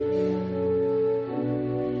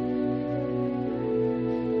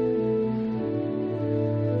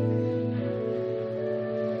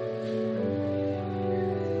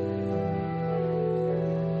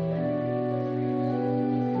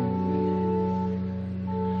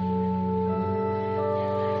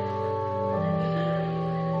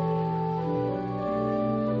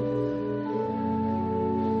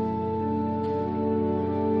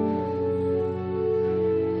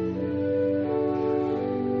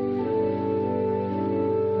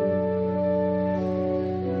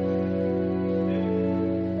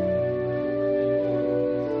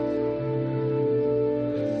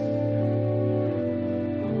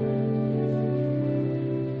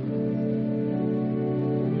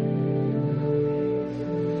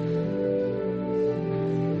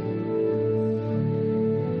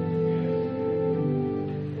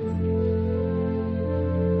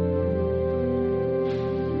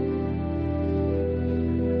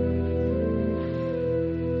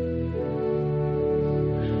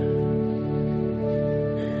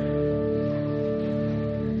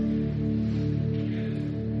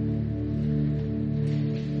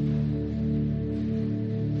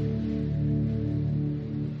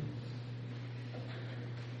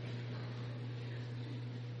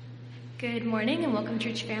Good morning and welcome,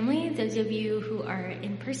 church family. Those of you who are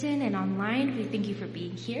in person and online, we thank you for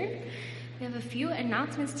being here. We have a few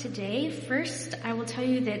announcements today. First, I will tell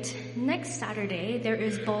you that next Saturday there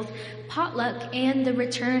is both potluck and the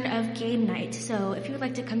return of game night. So if you would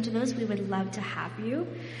like to come to those, we would love to have you.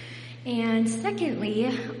 And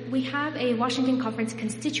secondly, we have a Washington Conference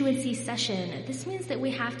constituency session. This means that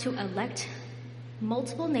we have to elect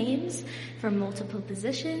multiple names for multiple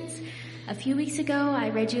positions. A few weeks ago, I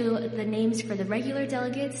read you the names for the regular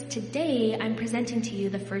delegates. Today, I'm presenting to you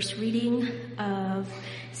the first reading of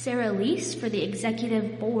Sarah Lease for the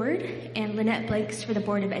Executive Board and Lynette Blanks for the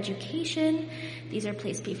Board of Education. These are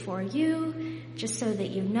placed before you, just so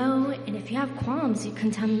that you know. And if you have qualms, you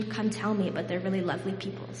can come tell me, but they're really lovely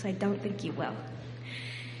people, so I don't think you will.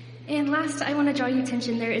 And last, I want to draw your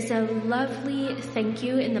attention. There is a lovely thank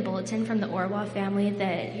you in the bulletin from the Orwa family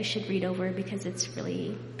that you should read over because it's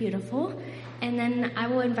really beautiful. And then I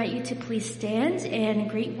will invite you to please stand and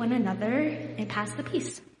greet one another and pass the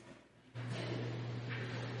peace.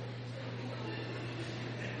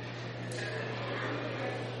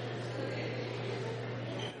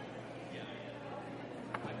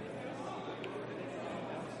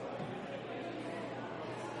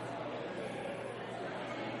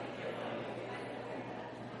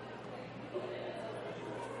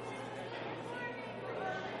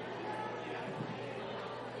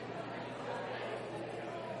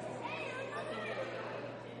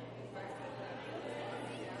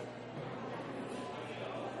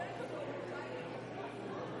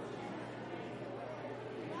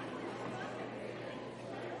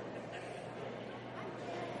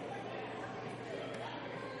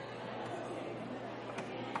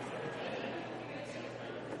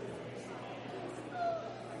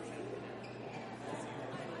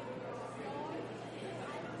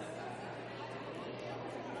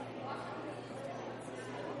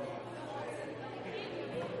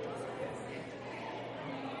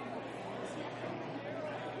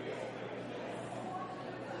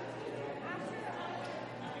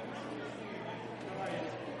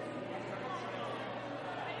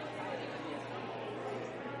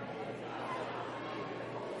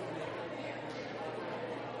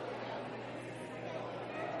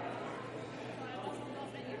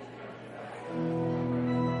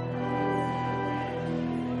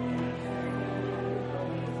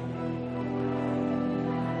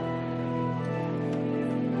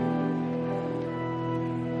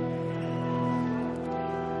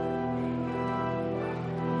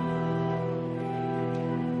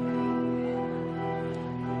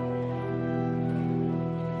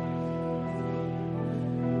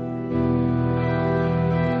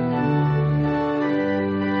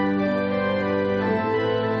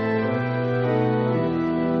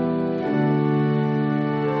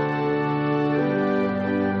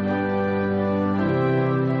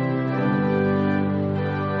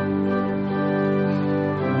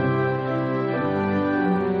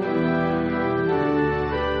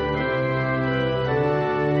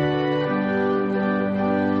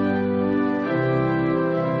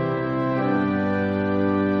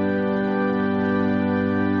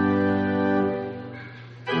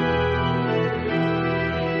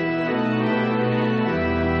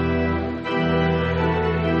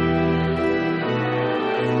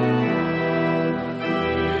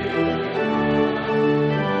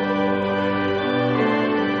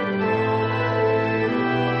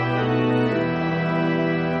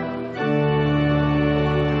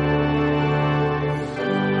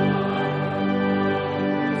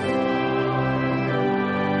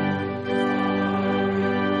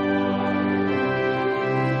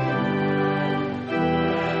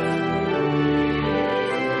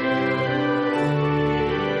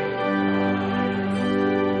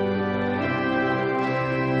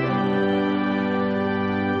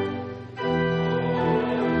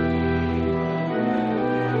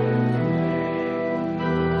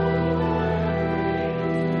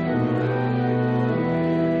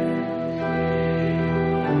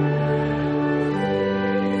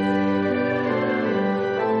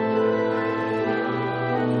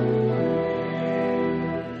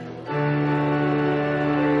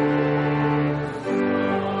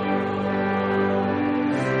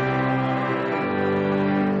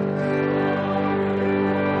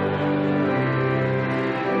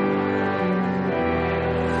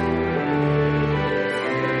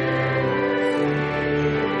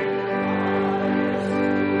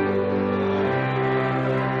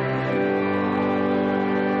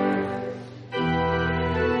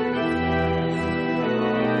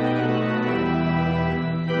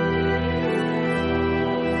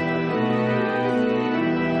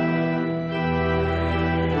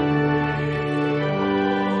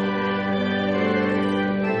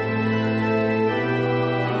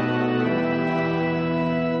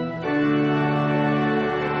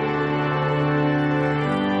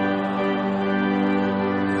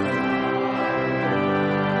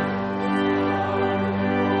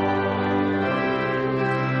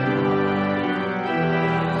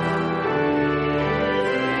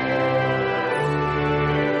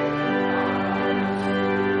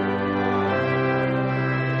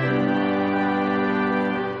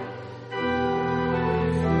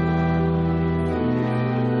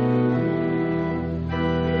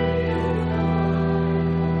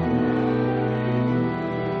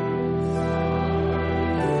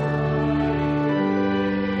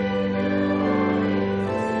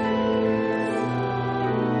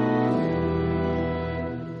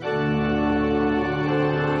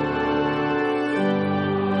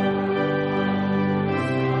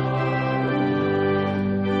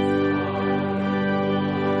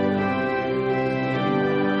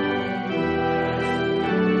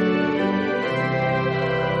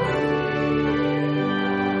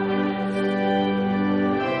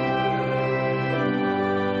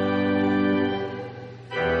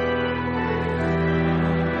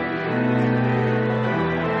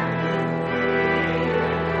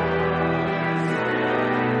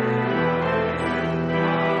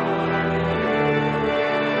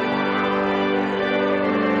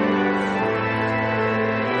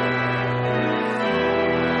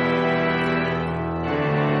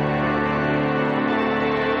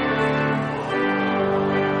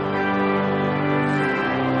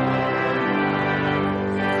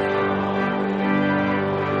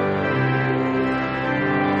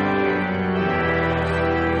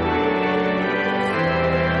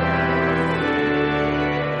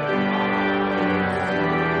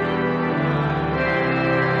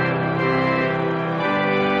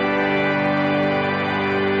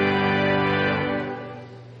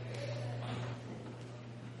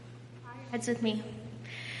 heads with me.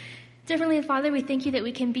 Dear Heavenly Father, we thank you that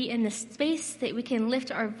we can be in this space, that we can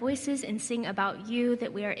lift our voices and sing about you,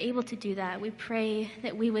 that we are able to do that. We pray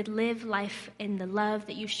that we would live life in the love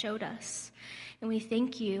that you showed us. And we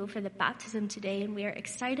thank you for the baptism today, and we are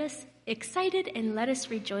excited, and let us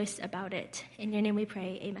rejoice about it. In your name we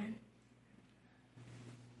pray, amen.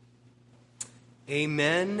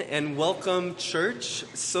 Amen, and welcome, church.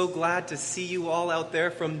 So glad to see you all out there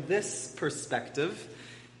from this perspective.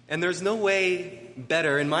 And there's no way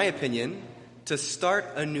better, in my opinion, to start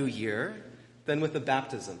a new year than with a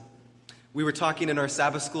baptism. We were talking in our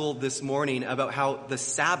Sabbath school this morning about how the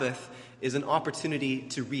Sabbath is an opportunity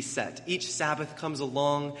to reset. Each Sabbath comes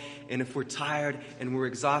along, and if we're tired and we're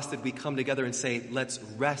exhausted, we come together and say, let's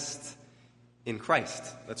rest in Christ.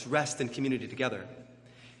 Let's rest in community together.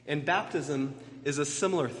 And baptism is a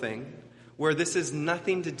similar thing, where this is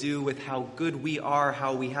nothing to do with how good we are,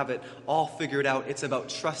 how we have it all figured out. It's about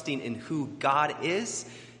trusting in who God is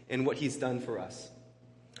and what he's done for us.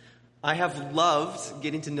 I have loved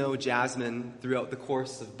getting to know Jasmine throughout the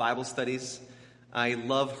course of Bible studies. I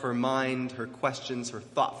love her mind, her questions, her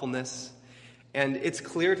thoughtfulness. And it's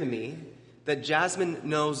clear to me that Jasmine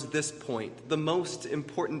knows this point, the most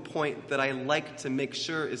important point that I like to make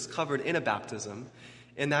sure is covered in a baptism,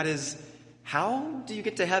 and that is, how do you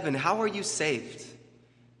get to heaven? How are you saved?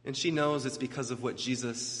 And she knows it's because of what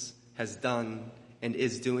Jesus has done and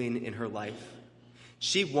is doing in her life.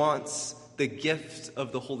 She wants the gift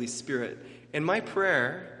of the Holy Spirit. And my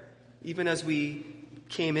prayer, even as we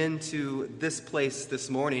came into this place this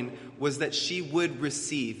morning, was that she would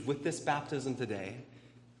receive, with this baptism today,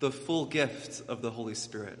 the full gift of the Holy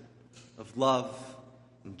Spirit, of love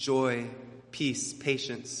and joy, peace,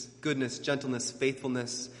 patience, goodness, gentleness,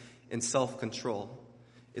 faithfulness, and self-control.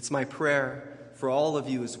 It's my prayer for all of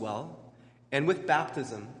you as well. And with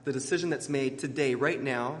baptism, the decision that's made today, right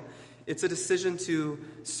now, it's a decision to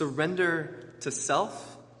surrender to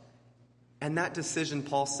self. And that decision,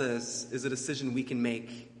 Paul says, is a decision we can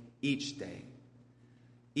make each day.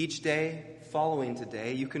 Each day following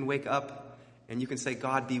today, you can wake up and you can say,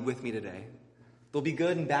 God, be with me today. There'll be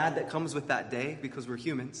good and bad that comes with that day because we're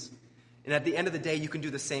humans. And at the end of the day, you can do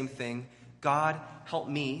the same thing. God, help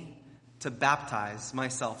me to baptize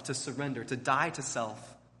myself, to surrender, to die to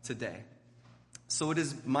self today. So it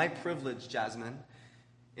is my privilege, Jasmine,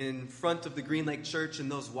 in front of the Green Lake Church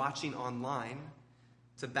and those watching online,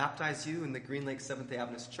 to baptize you in the Green Lake Seventh-day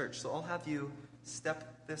Adventist Church. So I'll have you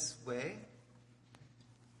step this way.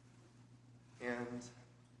 And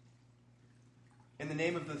in the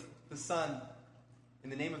name of the Son,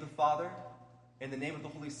 in the name of the Father, in the name of the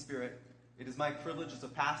Holy Spirit, it is my privilege as a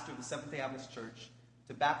pastor of the Seventh-day Adventist Church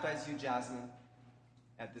to baptize you, Jasmine,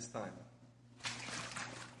 at this time.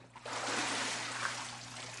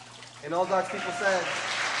 And all God's people said,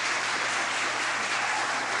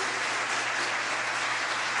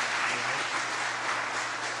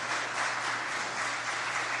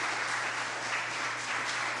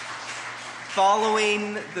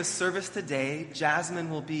 following the service today, Jasmine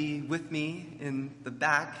will be with me in the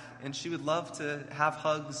back, and she would love to have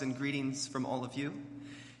hugs and greetings from all of you.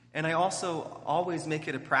 And I also always make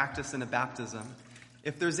it a practice in a baptism.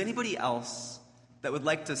 If there's anybody else that would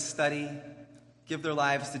like to study, give their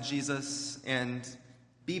lives to Jesus, and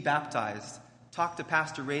be baptized, talk to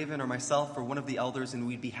Pastor Raven or myself or one of the elders, and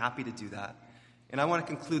we'd be happy to do that. And I want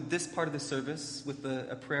to conclude this part of the service with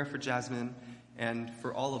a prayer for Jasmine and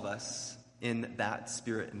for all of us in that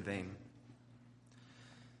spirit and vein.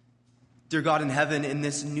 Dear God in heaven, in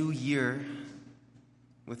this new year,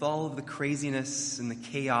 with all of the craziness and the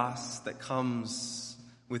chaos that comes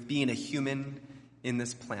with being a human in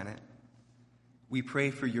this planet, we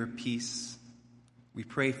pray for your peace. We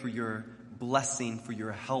pray for your blessing, for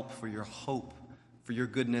your help, for your hope, for your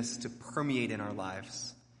goodness to permeate in our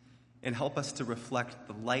lives. And help us to reflect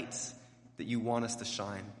the light that you want us to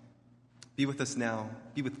shine. Be with us now.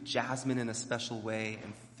 Be with Jasmine in a special way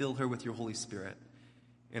and fill her with your Holy Spirit.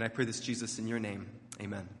 And I pray this, Jesus, in your name.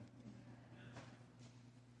 Amen.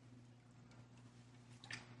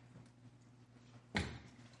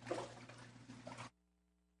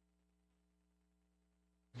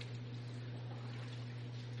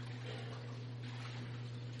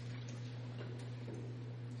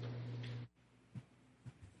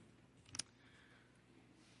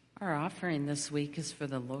 Our offering this week is for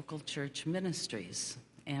the local church ministries,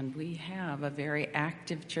 and we have a very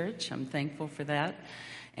active church. I'm thankful for that,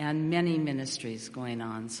 and many ministries going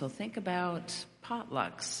on. So think about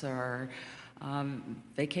potlucks or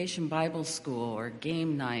vacation Bible school or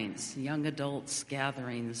game nights, young adults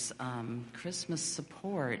gatherings, Christmas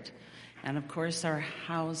support, and of course our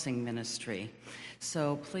housing ministry.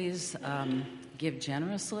 So please give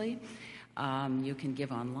generously. You can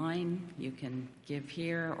give online, you can give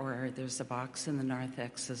here, or there's a box in the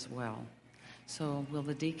narthex as well. So will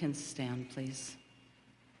the deacons stand, please?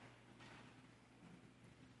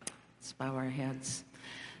 Let's bow our heads.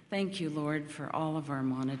 Thank you, Lord, for all of our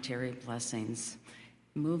monetary blessings.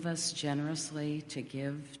 Move us generously to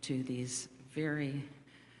give to these very,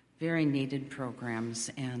 very needed programs,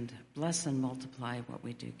 and bless and multiply what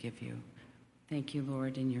we do give you. Thank you,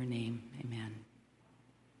 Lord, in your name. Amen.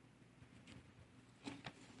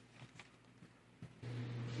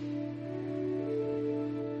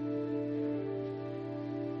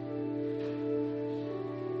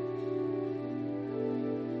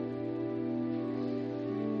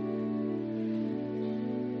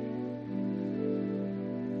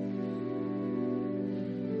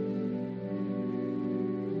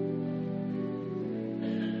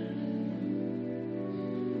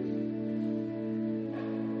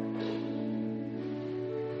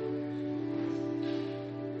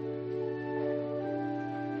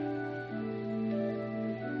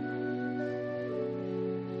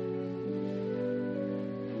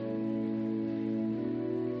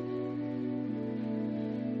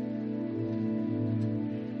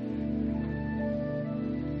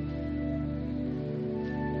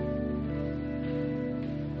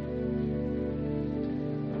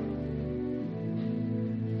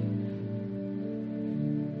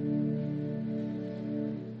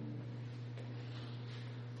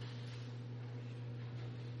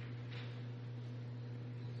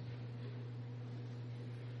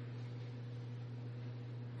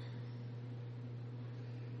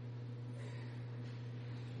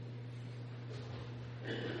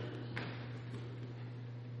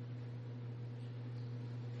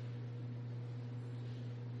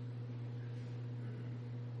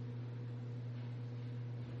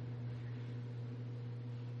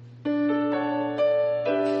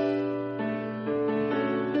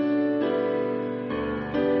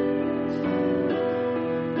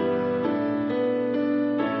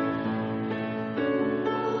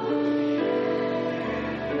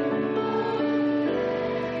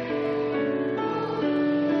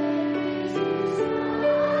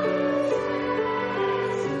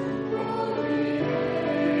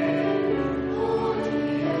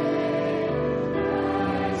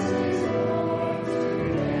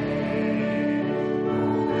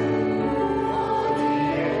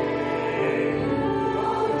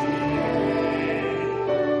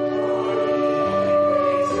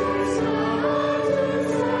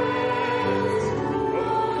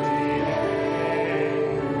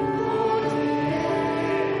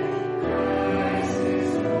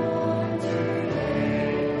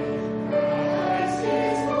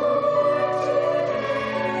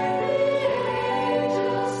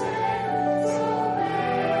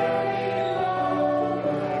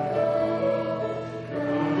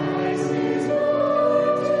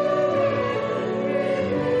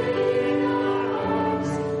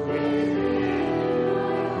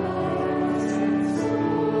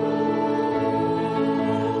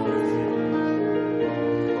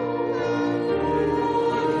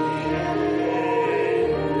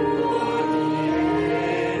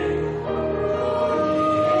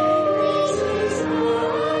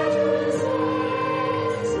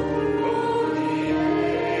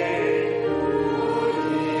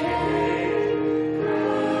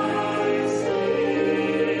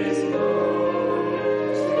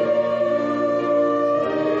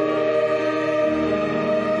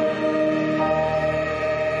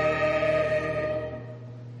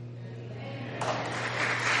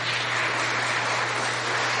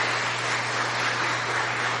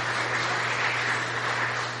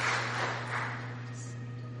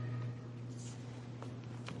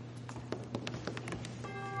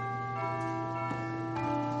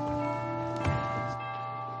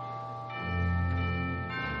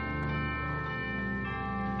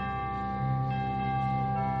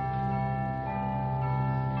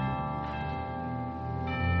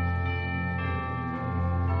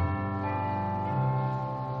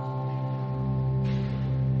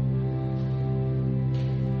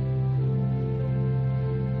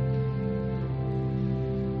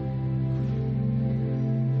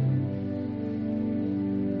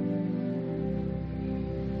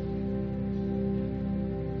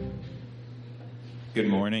 Good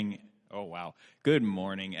morning. Oh, wow. Good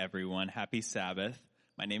morning, everyone. Happy Sabbath.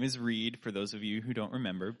 My name is Reed, for those of you who don't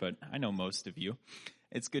remember, but I know most of you.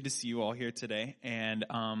 It's good to see you all here today. And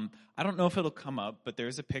I don't know if it'll come up, but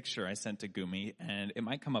there's a picture I sent to Gumi, and it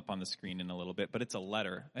might come up on the screen in a little bit, but it's a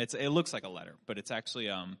letter. It looks like a letter, but it's actually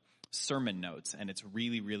sermon notes, and it's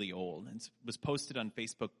really, really old. It was posted on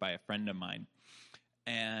Facebook by a friend of mine,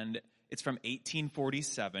 and it's from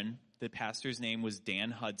 1847. The pastor's name was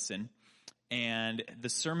Dan Hudson, and the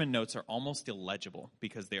sermon notes are almost illegible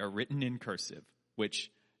because they are written in cursive,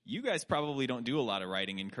 which you guys probably don't do a lot of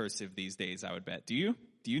writing in cursive these days, I would bet. Do you?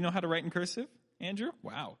 Do you know how to write in cursive, Andrew?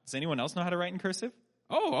 Wow. Does anyone else know how to write in cursive?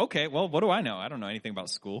 Oh, okay. Well, what do I know? I don't know anything about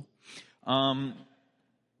school. And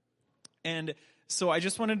so I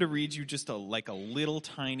just wanted to read you just a little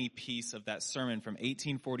tiny piece of that sermon from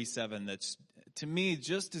 1847 that's, to me,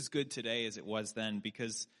 just as good today as it was then,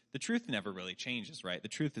 because the truth never really changes, right? The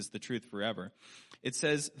truth is the truth forever. It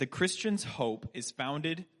says, the Christian's hope is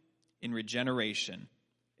founded in regeneration.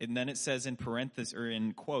 And then it says in parentheses, or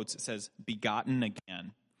in quotes, it says, begotten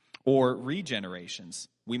again, or regenerations.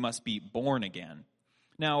 We must be born again.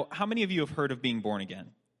 Now, how many of you have heard of being born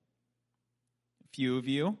again? A few of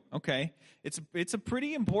you. Okay. It's a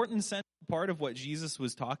pretty important central part of what Jesus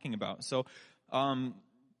was talking about. So, and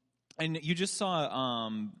you just saw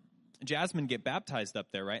Jasmine get baptized up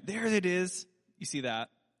there, right? There it is. You see that?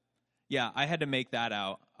 Yeah, I had to make that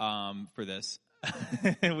out for this,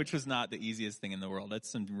 which was not the easiest thing in the world. That's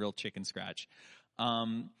some real chicken scratch.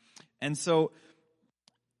 And so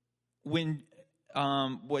when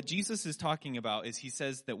what Jesus is talking about is he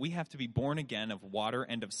says that we have to be born again of water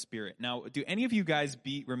and of spirit. Now, do any of you guys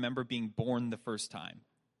remember being born the first time?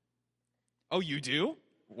 Oh, you do?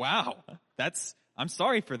 Wow. I'm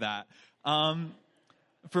sorry for that.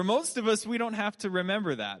 For most of us, we don't have to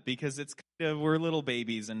remember that because it's kind of, we're little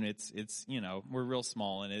babies and it's we're real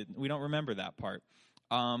small and we don't remember that part.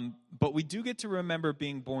 But we do get to remember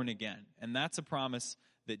being born again, and that's a promise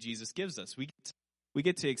that Jesus gives us. We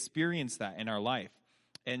get to experience that in our life.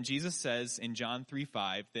 And Jesus says in John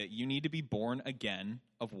 3:5 that you need to be born again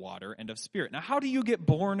of water and of spirit. Now, how do you get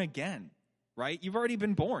born again, right? You've already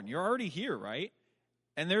been born. You're already here, right?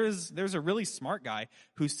 And there's a really smart guy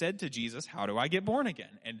who said to Jesus, how do I get born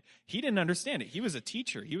again? And he didn't understand it. He was a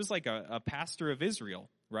teacher. He was like a pastor of Israel,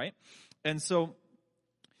 right? And so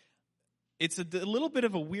it's a little bit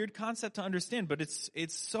of a weird concept to understand, but it's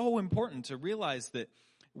so important to realize that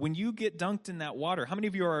when you get dunked in that water, how many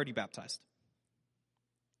of you are already baptized?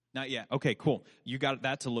 Not yet. Okay, cool. You got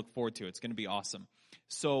that to look forward to. It's going to be awesome.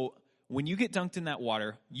 So when you get dunked in that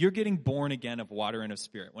water, you're getting born again of water and of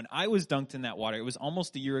spirit. When I was dunked in that water, it was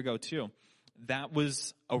almost a year ago too. That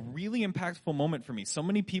was a really impactful moment for me. So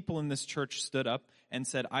many people in this church stood up and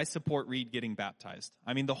said, I support Reed getting baptized.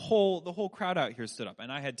 I mean, the whole crowd out here stood up,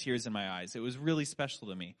 and I had tears in my eyes. It was really special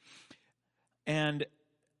to me. And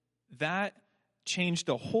that changed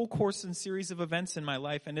a whole course and series of events in my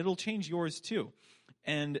life, and it'll change yours too.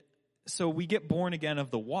 And so we get born again of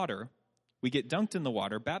the water. We get dunked in the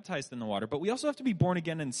water, baptized in the water, but we also have to be born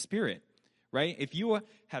again in spirit, right? If you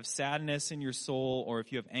have sadness in your soul, or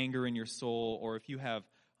if you have anger in your soul, or if you have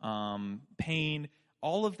pain,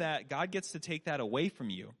 all of that, God gets to take that away from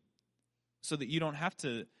you so that you don't have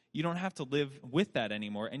to live with that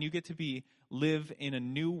anymore, and you get to live in a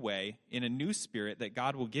new way, in a new spirit that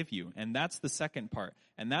God will give you. And that's the second part.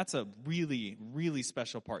 And that's a really, really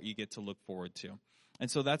special part you get to look forward to. And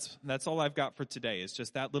so that's all I've got for today, is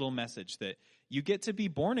just that little message that you get to be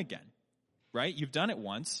born again, right? You've done it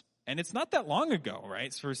once, and it's not that long ago,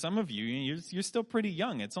 right? For some of you, you're still pretty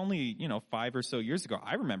young. It's only, 5 or so years ago.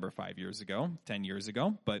 I remember 5 years ago, 10 years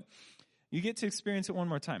ago, but you get to experience it one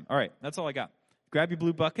more time. All right, that's all I got. Grab your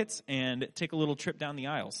blue buckets and take a little trip down the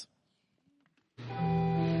aisles.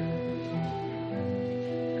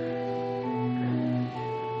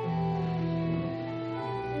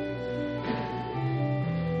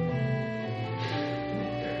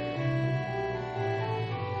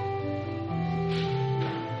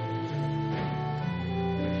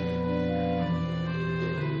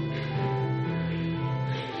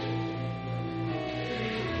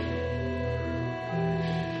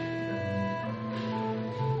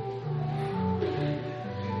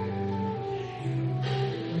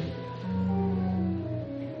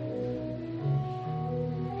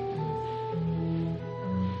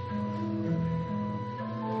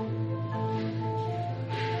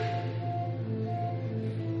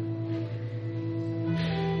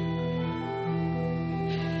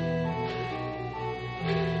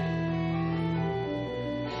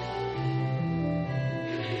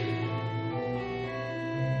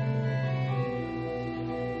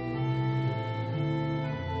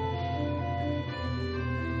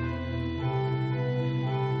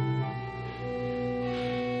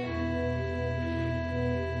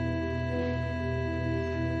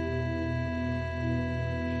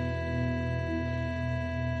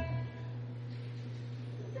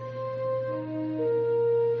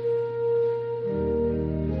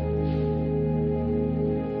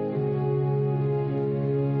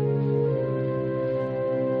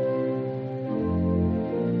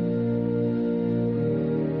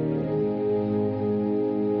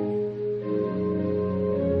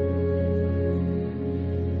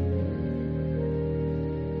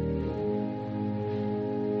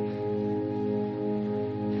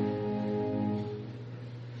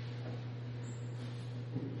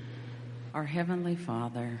 Our Heavenly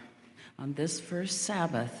Father, on this first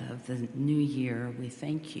Sabbath of the new year, we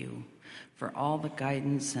thank you for all the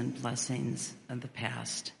guidance and blessings of the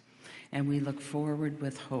past. And we look forward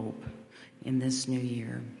with hope in this new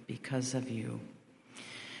year because of you.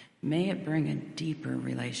 May it bring a deeper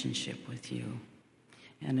relationship with you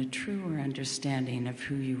and a truer understanding of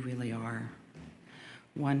who you really are.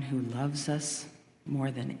 One who loves us more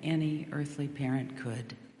than any earthly parent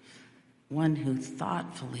could. One who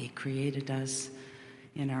thoughtfully created us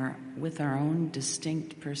with our own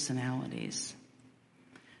distinct personalities.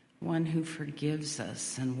 One who forgives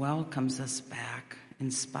us and welcomes us back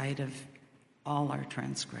in spite of all our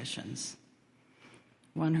transgressions.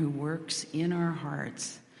 One who works in our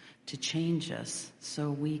hearts to change us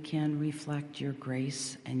so we can reflect your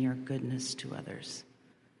grace and your goodness to others.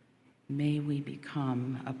 May we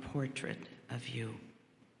become a portrait of you.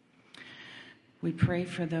 We pray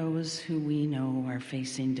for those who we know are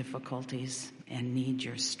facing difficulties and need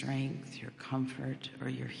your strength, your comfort, or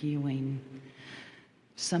your healing.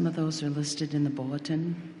 Some of those are listed in the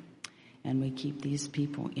bulletin, and we keep these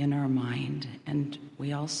people in our mind. And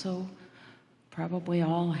we also probably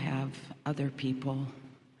all have other people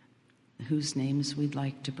whose names we'd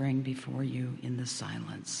like to bring before you in the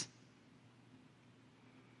silence.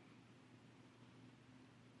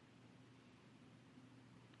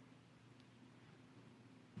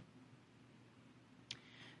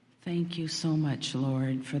 Thank you so much,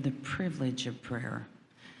 Lord, for the privilege of prayer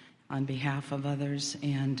on behalf of others,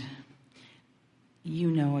 and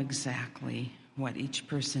you know exactly what each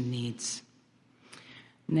person needs.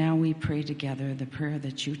 Now we pray together the prayer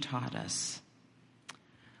that you taught us.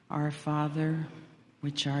 Our Father,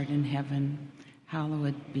 which art in heaven,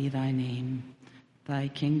 hallowed be thy name. Thy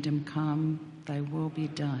kingdom come, thy will be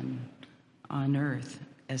done, on earth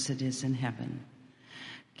as it is in heaven.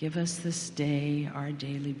 Give us this day our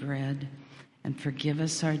daily bread, and forgive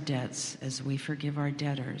us our debts as we forgive our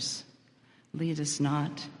debtors. Lead us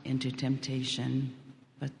not into temptation,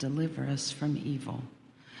 but deliver us from evil.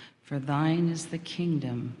 For thine is the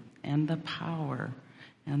kingdom, and the power,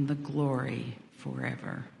 and the glory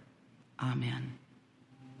forever. Amen.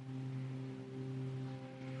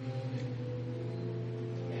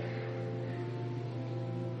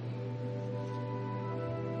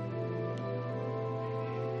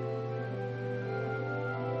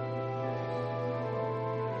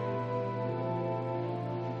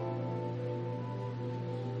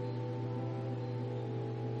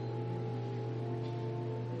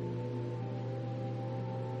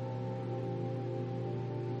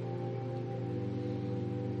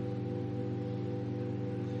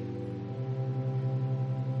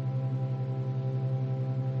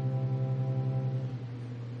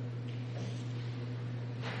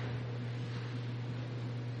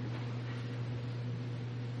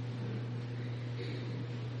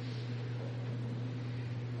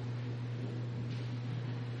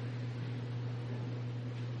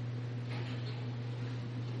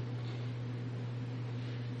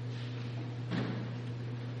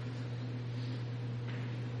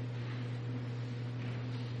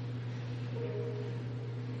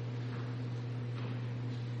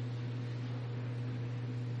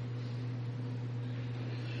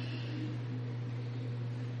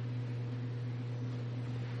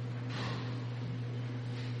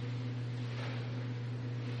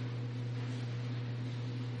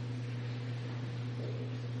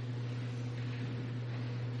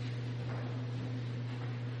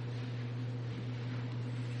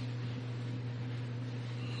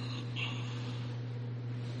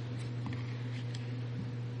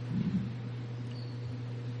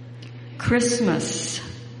 Christmas,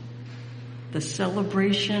 the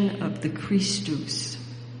celebration of the Christus.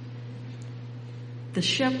 The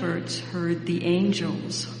shepherds heard the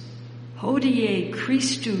angels, Hodie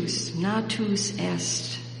Christus natus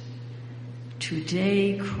est.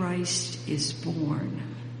 Today Christ is born.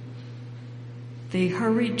 They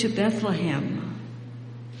hurried to Bethlehem,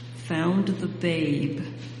 found the babe,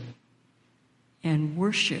 and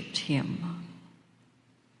worshiped him.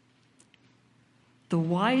 The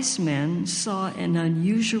wise men saw an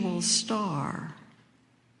unusual star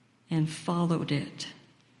and followed it.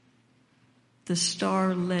 The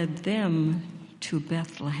star led them to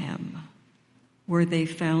Bethlehem, where they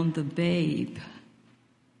found the babe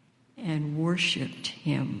and worshiped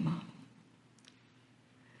him.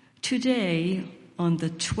 Today, on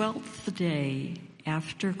the 12th day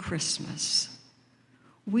after Christmas,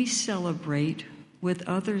 we celebrate with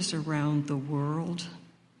others around the world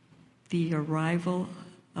the arrival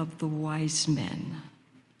of the wise men.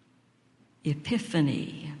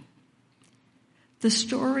 Epiphany. The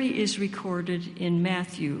story is recorded in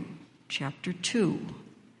Matthew chapter 2,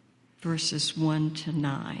 verses 1 to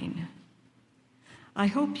 9. I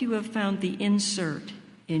hope you have found the insert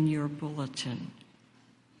in your bulletin.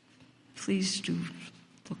 Please do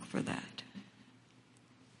look for that.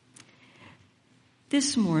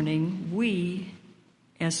 This morning, we,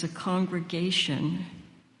 as a congregation,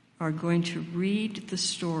 are going to read the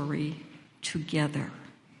story together.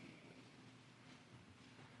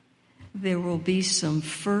 There will be some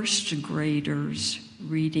first graders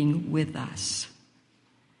reading with us.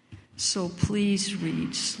 So please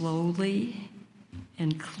read slowly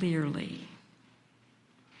and clearly.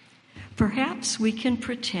 Perhaps we can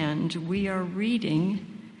pretend we are reading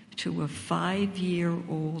to a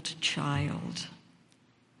 5-year-old child,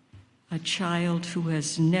 a child who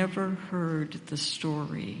has never heard the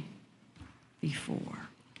story before.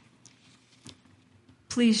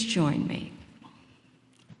 Please join me.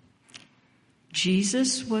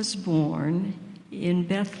 Jesus was born in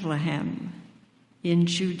Bethlehem, in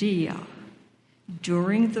Judea,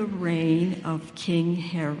 during the reign of King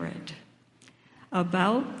Herod.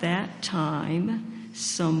 About that time,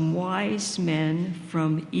 some wise men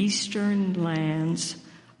from eastern lands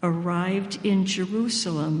arrived in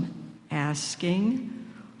Jerusalem, asking,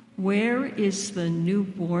 "Where is the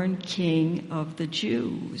newborn King of the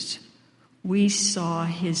Jews? We saw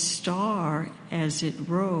his star as it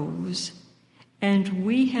rose, and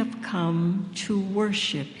we have come to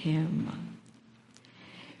worship him."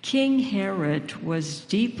 King Herod was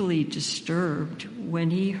deeply disturbed when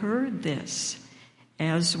he heard this,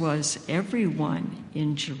 as was everyone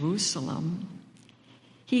in Jerusalem.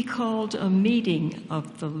 He called a meeting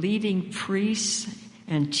of the leading priests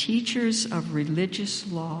and teachers of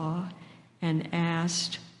religious law and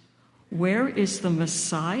asked, "Where is the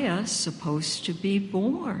Messiah supposed to be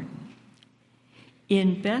born?"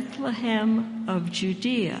 "In Bethlehem of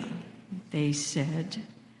Judea," they said,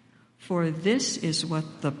 "for this is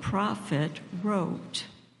what the prophet wrote.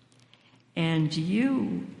 And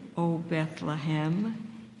you, O Bethlehem,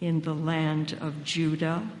 in the land of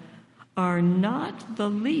Judah, are not the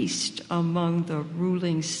least among the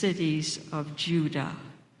ruling cities of Judah,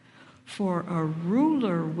 for a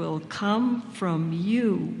ruler will come from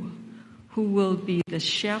you who will be the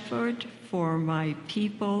shepherd for my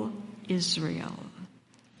people Israel."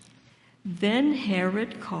 Then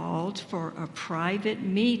Herod called for a private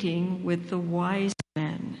meeting with the wise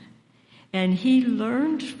men, and he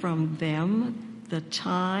learned from them the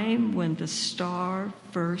time when the star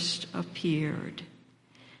first appeared.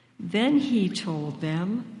 Then he told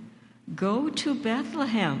them, "Go to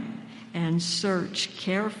Bethlehem and search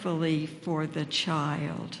carefully for the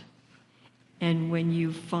child. And when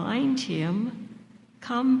you find him,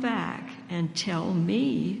 come back and tell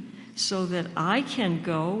me so that I can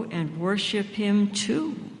go and worship him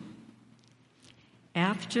too."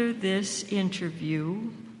 After this interview,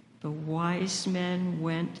 the wise men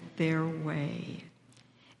went their way,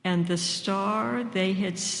 and the star they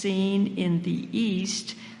had seen in the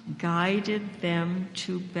east guided them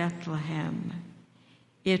to Bethlehem.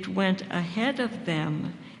 It went ahead of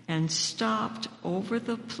them and stopped over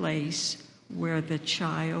the place where the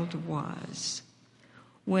child was.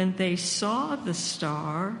 When they saw the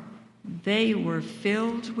star, they were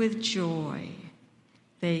filled with joy.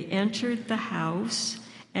 They entered the house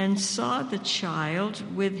and saw the child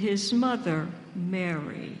with his mother,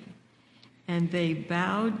 Mary, and they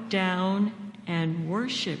bowed down and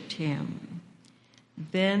worshiped him.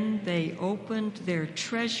 Then they opened their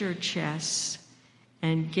treasure chests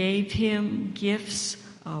and gave him gifts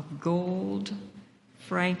of gold,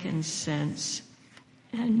 frankincense,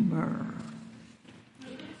 and myrrh.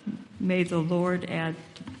 May the Lord add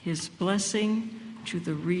his blessing to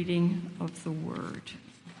the reading of the word.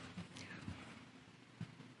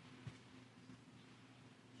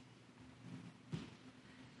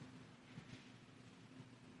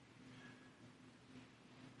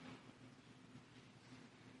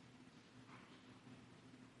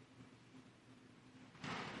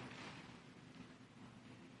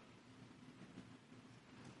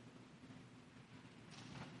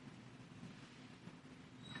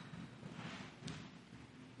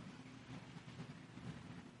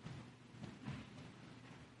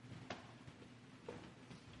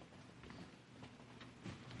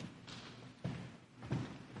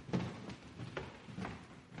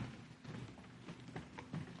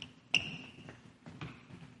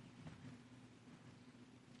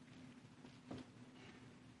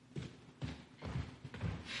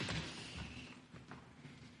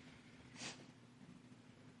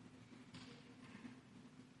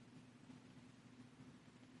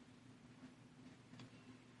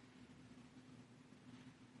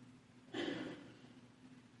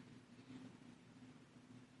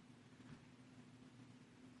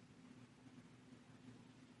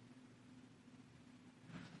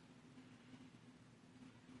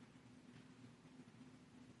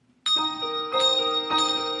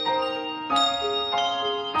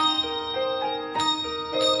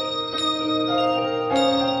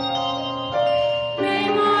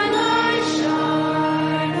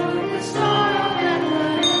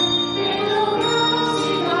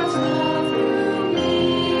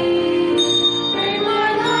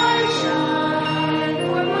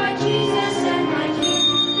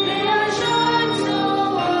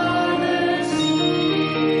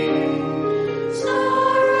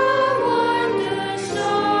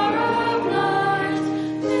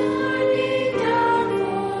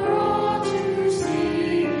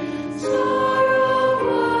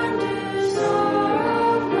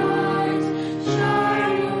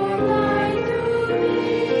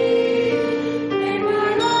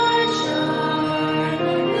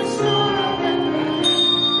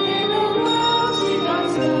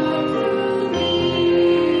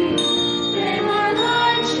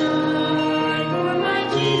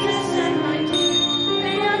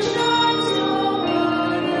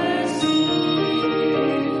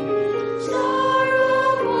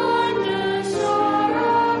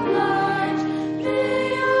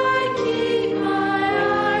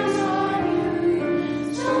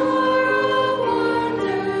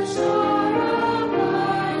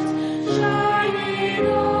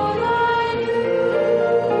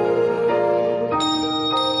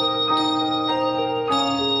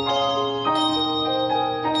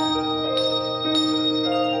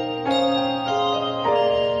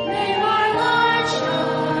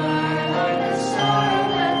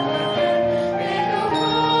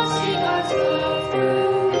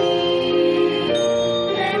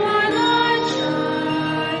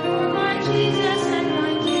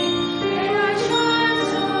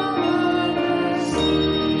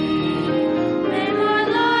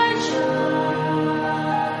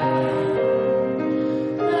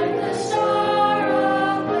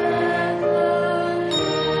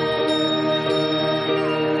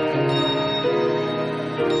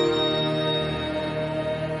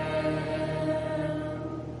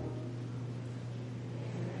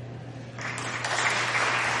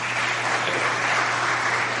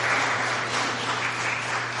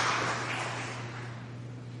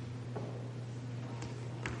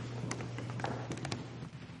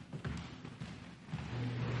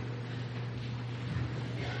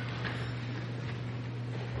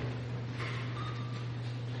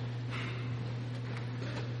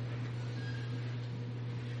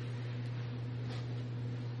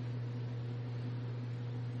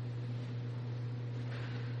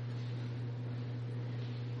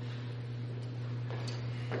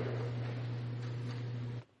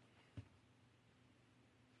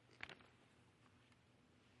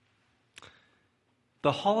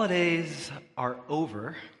 The holidays are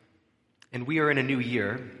over, and we are in a new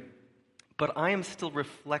year, but I am still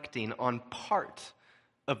reflecting on part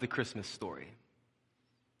of the Christmas story.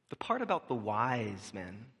 The part about the wise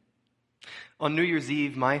men. On New Year's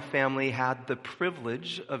Eve, my family had the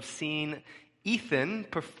privilege of seeing Ethan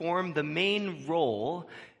perform the main role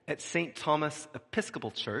at St. Thomas Episcopal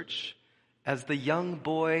Church as the young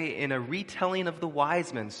boy in a retelling of the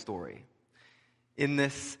wise men story. In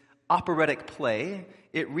this operatic play,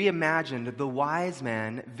 it reimagined the wise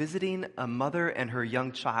man visiting a mother and her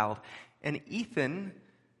young child, and Ethan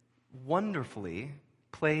wonderfully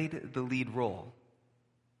played the lead role.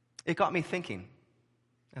 It got me thinking,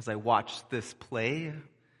 as I watched this play,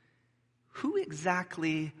 who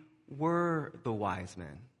exactly were the wise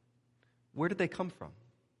men? Where did they come from?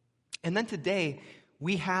 And then today,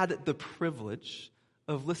 we had the privilege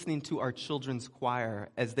of listening to our children's choir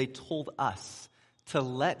as they told us to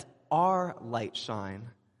let our light shine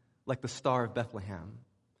like the Star of Bethlehem,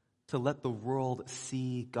 to let the world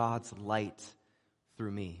see God's light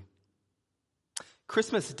through me.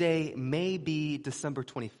 Christmas Day may be December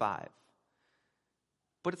 25,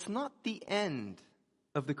 but it's not the end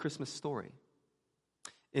of the Christmas story.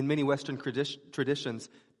 In many Western traditions,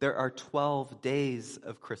 there are 12 days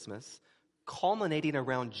of Christmas, culminating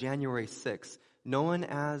around January 6th, known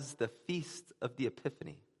as the Feast of the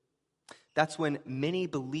Epiphany. That's when many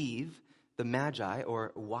believe the Magi,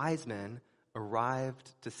 or wise men, arrived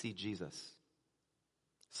to see Jesus.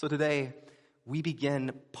 So today, we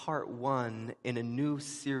begin part 1 in a new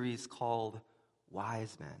series called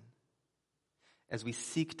Wise Men, as we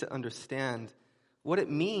seek to understand what it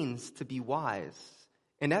means to be wise.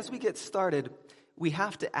 And as we get started, we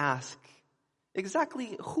have to ask,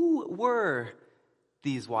 exactly who were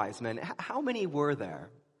these wise men? How many were there?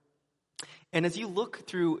 And as you look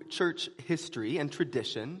through church history and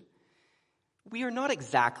tradition, we are not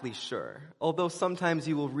exactly sure, although sometimes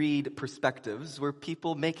you will read perspectives where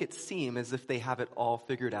people make it seem as if they have it all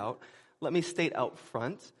figured out. Let me state out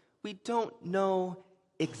front, we don't know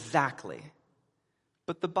exactly,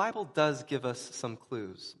 but the Bible does give us some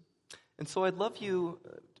clues. And so I would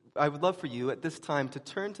love for you at this time to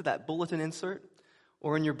turn to that bulletin insert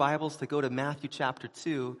or in your Bibles to go to Matthew chapter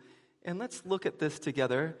 2, and let's look at this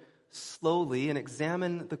together slowly and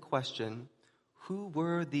examine the question, who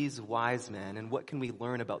were these wise men and what can we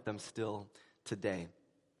learn about them still today?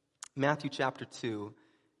 Matthew chapter 2,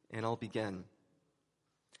 and I'll begin.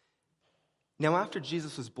 Now after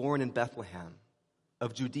Jesus was born in Bethlehem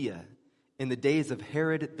of Judea, in the days of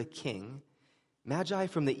Herod the king, Magi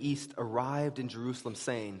from the east arrived in Jerusalem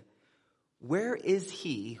saying, "Where is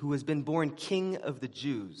he who has been born King of the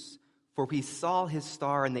Jews? For we saw his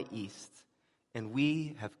star in the east, and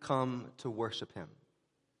we have come to worship him."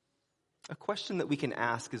 A question that we can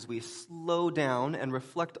ask as we slow down and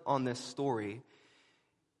reflect on this story,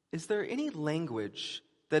 is there any language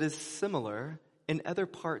that is similar in other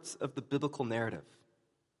parts of the biblical narrative?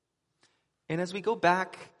 And as we go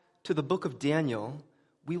back to the book of Daniel,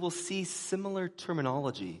 we will see similar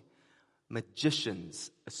terminology: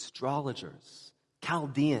 magicians, astrologers,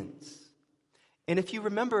 Chaldeans. And if you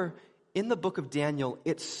remember, in the book of Daniel,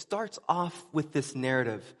 it starts off with this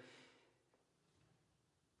narrative.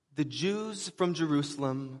 The Jews from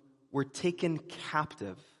Jerusalem were taken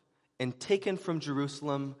captive and taken from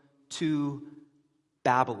Jerusalem to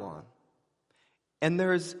Babylon. And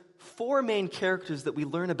there's 4 main characters that we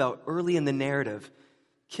learn about early in the narrative.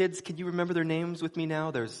 Kids, can you remember their names with me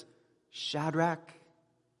now? There's Shadrach,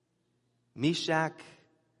 Meshach,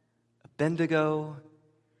 Abednego,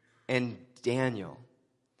 and Daniel.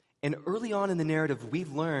 And early on in the narrative, we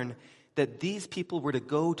learn that these people were to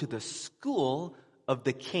go to the school of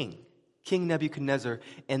the king, King Nebuchadnezzar,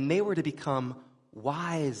 and they were to become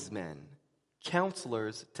wise men,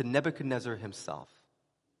 counselors to Nebuchadnezzar himself.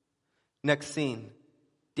 Next scene,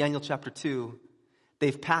 Daniel chapter 2.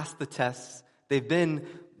 They've passed the tests. They've been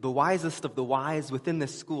the wisest of the wise within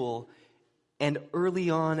this school. And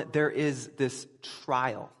early on, there is this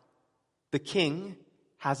trial. The king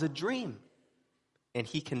has a dream, and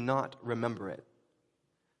he cannot remember it.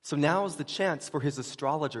 So now is the chance for his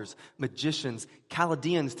astrologers, magicians,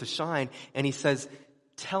 Chaldeans to shine. And he says,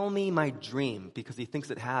 "Tell me my dream," because he thinks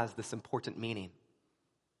it has this important meaning.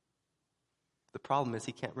 The problem is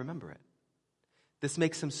he can't remember it. This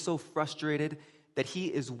makes him so frustrated that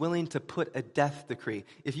he is willing to put a death decree.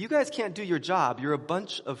 If you guys can't do your job, you're a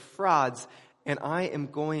bunch of frauds, and I am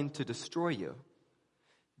going to destroy you.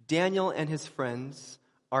 Daniel and his friends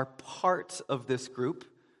are part of this group,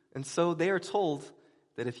 and so they are told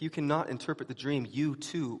that if you cannot interpret the dream, you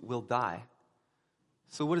too will die.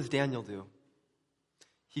 So what does Daniel do?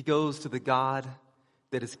 He goes to the God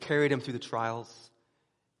that has carried him through the trials.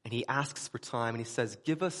 And he asks for time, and he says,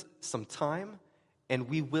 give us some time, and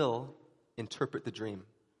we will interpret the dream.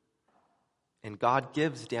 And God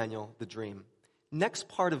gives Daniel the dream. Next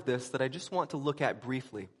part of this that I just want to look at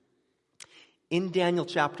briefly. In Daniel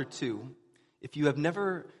chapter 2, if you have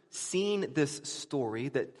never seen this story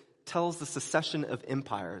that tells the succession of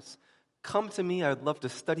empires, come to me. I would love to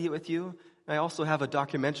study it with you. I also have a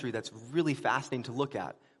documentary that's really fascinating to look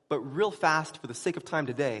at. But real fast, for the sake of time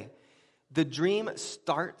today, the dream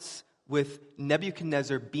starts with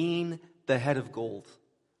Nebuchadnezzar being the head of gold,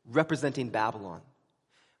 representing Babylon.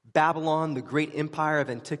 Babylon, the great empire of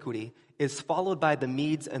antiquity, is followed by the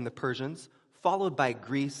Medes and the Persians, followed by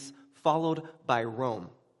Greece, followed by Rome.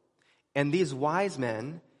 And these wise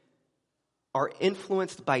men are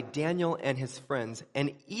influenced by Daniel and his friends.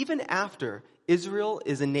 And even after Israel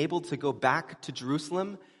is enabled to go back to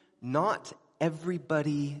Jerusalem, not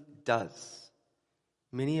everybody does.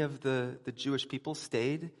 Many of the Jewish people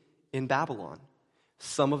stayed in Babylon.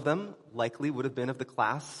 Some of them likely would have been of the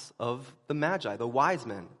class of the Magi, the wise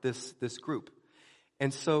men, this group.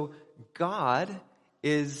 And so God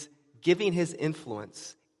is giving his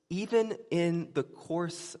influence even in the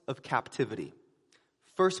course of captivity.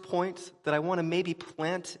 First point that I want to maybe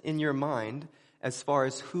plant in your mind as far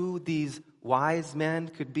as who these wise men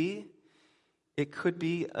could be, it could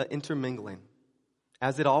be intermingling.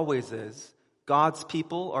 As it always is, God's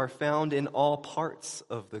people are found in all parts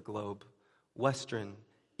of the globe, Western,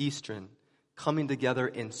 Eastern, coming together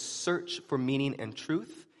in search for meaning and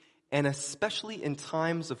truth, and especially in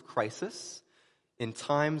times of crisis, in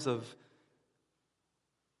times of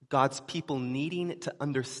God's people needing to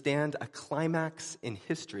understand a climax in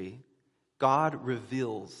history, God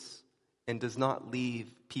reveals and does not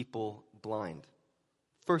leave people blind.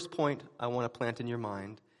 First point I want to plant in your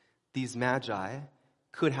mind, these magi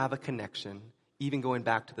could have a connection even going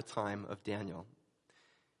back to the time of Daniel.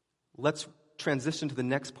 Let's transition to the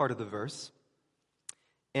next part of the verse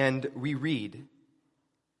and reread.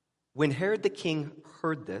 When Herod the king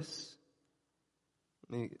heard this,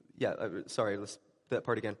 that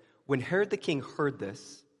part again. When Herod the king heard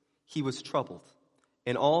this, he was troubled,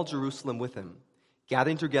 and all Jerusalem with him.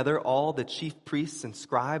 Gathering together all the chief priests and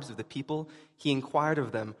scribes of the people, he inquired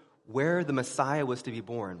of them where the Messiah was to be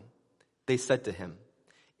born. They said to him,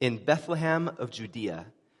 in Bethlehem of Judea,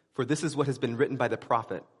 for this is what has been written by the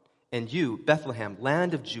prophet. And you, Bethlehem,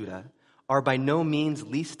 land of Judah, are by no means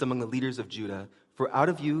least among the leaders of Judah, for out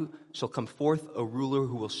of you shall come forth a ruler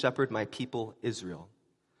who will shepherd my people Israel.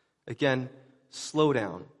 Again, slow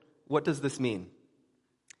down. What does this mean?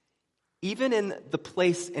 Even in the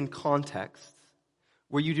place and context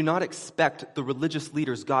where you do not expect the religious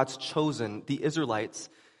leaders, God's chosen, the Israelites,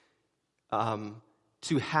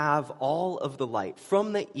 to have all of the light.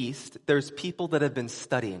 From the east, there's people that have been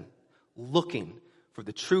studying, looking for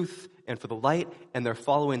the truth and for the light, and they're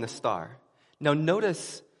following the star. Now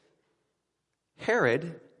notice,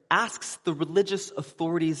 Herod asks the religious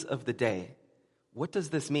authorities of the day, what does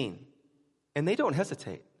this mean? And they don't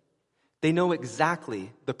hesitate. They know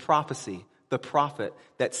exactly the prophecy, the prophet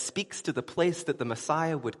that speaks to the place that the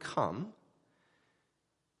Messiah would come.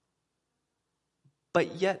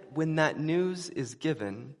 But yet, when that news is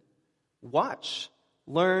given, watch,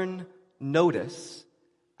 learn, notice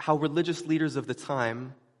how religious leaders of the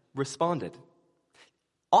time responded.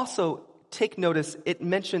 Also, take notice, it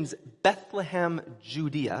mentions Bethlehem,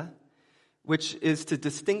 Judea, which is to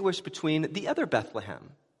distinguish between the other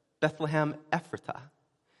Bethlehem, Bethlehem Ephratah.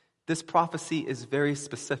 This prophecy is very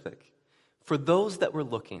specific. For those that were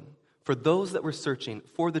looking, for those that were searching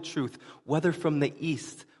for the truth, whether from the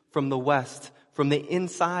east, from the west, from the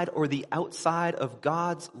inside or the outside of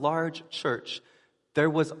God's large church, there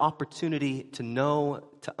was opportunity to know,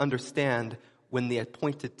 to understand when the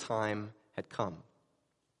appointed time had come.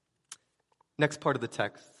 Next part of the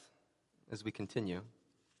text, as we continue.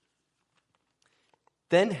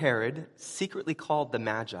 Then Herod secretly called the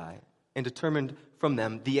Magi and determined from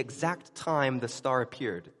them the exact time the star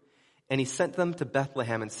appeared. And he sent them to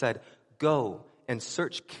Bethlehem and said, go and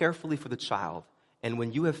search carefully for the child, and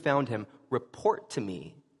when you have found him, report to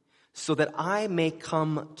me, so that I may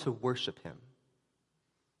come to worship him.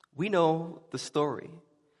 We know the story.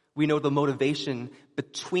 We know the motivation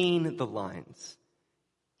between the lines.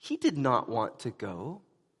 He did not want to go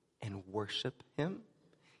and worship him.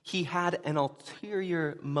 He had an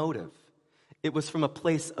ulterior motive. It was from a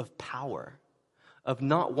place of power, of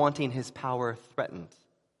not wanting his power threatened.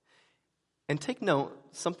 And take note,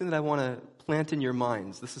 something that I want to plant in your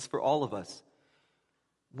minds. This is for all of us.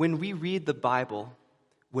 When we read the Bible,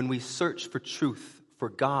 when we search for truth, for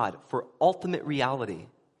God, for ultimate reality,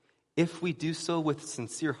 If we do so with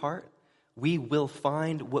sincere heart, we will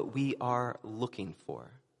find what we are looking for.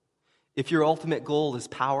 If your ultimate goal is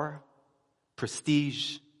power,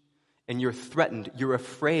 prestige, and you're threatened, you're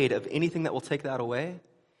afraid of anything that will take that away,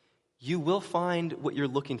 you will find what you're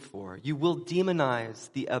looking for. You will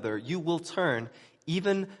demonize the other. You will turn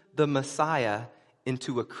even the Messiah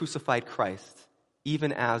into a crucified Christ,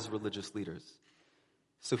 even as religious leaders.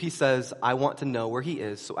 So he says, I want to know where he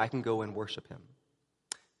is so I can go and worship him.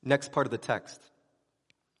 Next part of the text.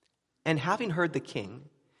 And having heard the king,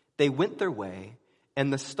 they went their way,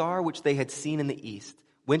 and the star which they had seen in the east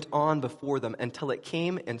went on before them until it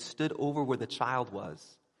came and stood over where the child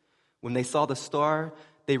was. When they saw the star,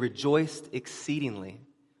 they rejoiced exceedingly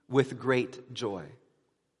with great joy.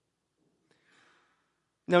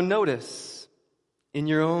 Now notice, in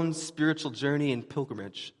your own spiritual journey and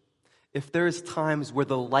pilgrimage, if there's times where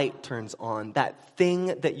the light turns on, that thing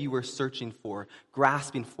that you were searching for,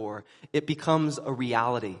 grasping for, it becomes a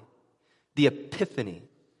reality. The epiphany,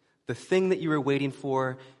 the thing that you were waiting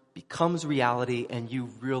for, becomes reality, and you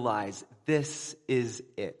realize this is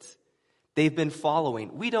it. They've been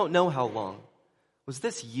following. We don't know how long. Was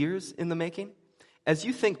this years in the making? As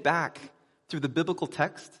you think back through the biblical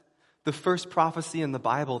text, the first prophecy in the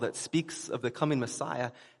Bible that speaks of the coming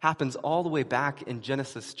Messiah happens all the way back in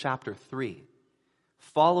Genesis chapter 3.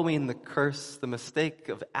 Following the curse, the mistake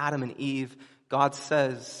of Adam and Eve, God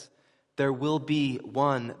says there will be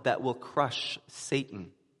one that will crush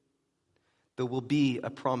Satan. There will be a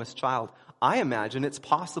promised child. I imagine it's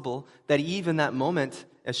possible that Eve in that moment,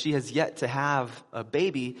 as she has yet to have a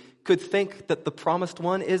baby, could think that the promised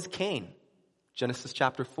one is Cain. Genesis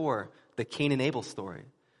chapter 4, the Cain and Abel story.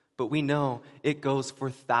 But we know it goes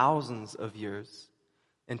for thousands of years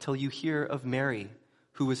until you hear of Mary,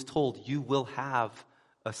 who is told, you will have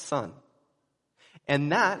a son.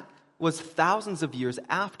 And that was thousands of years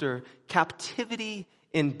after captivity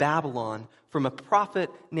in Babylon from a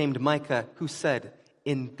prophet named Micah who said,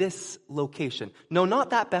 in this location, no,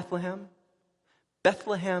 not that Bethlehem,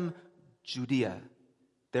 Bethlehem, Judea,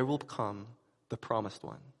 there will come the promised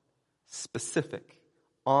one. Specific,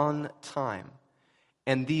 on time.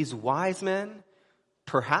 And these wise men,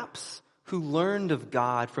 perhaps, who learned of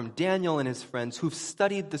God from Daniel and his friends, who've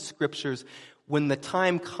studied the scriptures, when the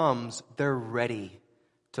time comes, they're ready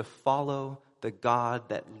to follow the God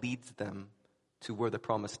that leads them to where the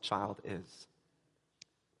promised child is.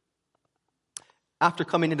 After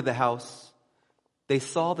coming into the house, they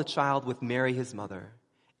saw the child with Mary, his mother,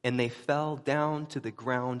 and they fell down to the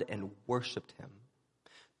ground and worshipped him.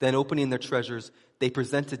 Then opening their treasures, they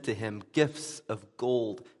presented to him gifts of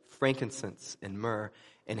gold, frankincense, and myrrh.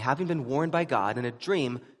 And having been warned by God in a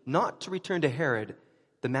dream not to return to Herod,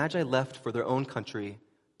 the Magi left for their own country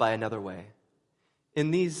by another way. In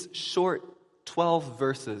these short 12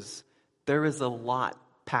 verses, there is a lot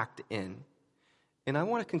packed in. And I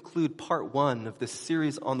want to conclude part 1 of this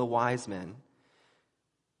series on the wise men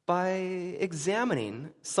by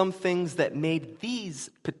examining some things that made these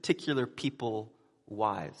particular people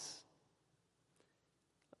wise.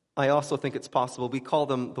 I also think it's possible, we call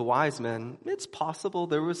them the wise men, it's possible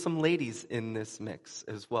there were some ladies in this mix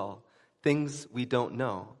as well. Things we don't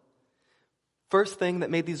know. First thing that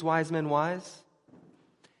made these wise men wise,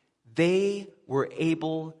 they were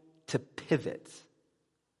able to pivot,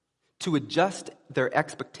 to adjust their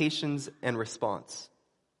expectations and response.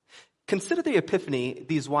 Consider the epiphany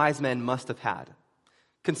these wise men must have had.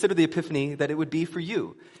 Consider the epiphany that it would be for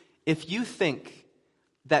you. If you think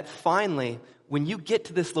that finally, when you get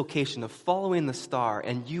to this location of following the star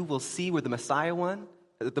and you will see where the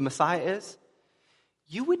Messiah is,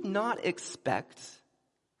 you would not expect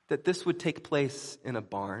that this would take place in a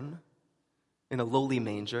barn, in a lowly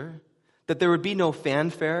manger, that there would be no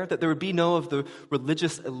fanfare, that there would be no of the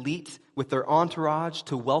religious elite with their entourage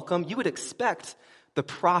to welcome. You would expect the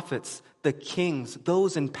prophets, the kings,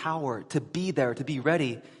 those in power to be there, to be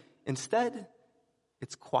ready. Instead,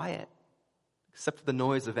 it's quiet, except for the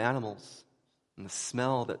noise of animals and the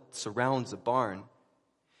smell that surrounds a barn.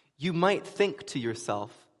 You might think to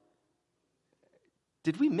yourself,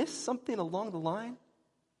 did we miss something along the line?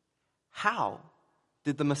 How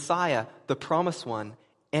did the Messiah, the promised one,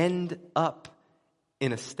 end up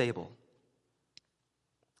in a stable?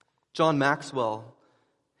 John Maxwell,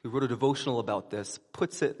 who wrote a devotional about this,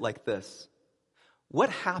 puts it like this. What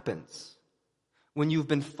happens when you've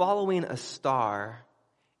been following a star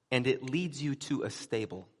and it leads you to a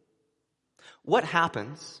stable? What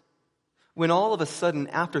happens when all of a sudden,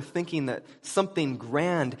 after thinking that something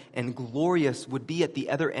grand and glorious would be at the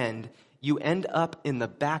other end, you end up in the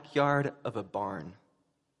backyard of a barn?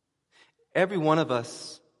 Every one of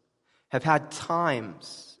us have had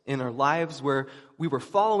times in our lives where we were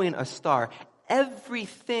following a star.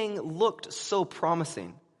 Everything looked so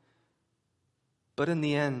promising. But in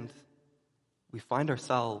the end, we find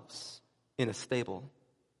ourselves in a stable.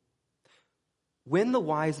 When the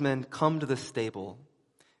wise men come to the stable,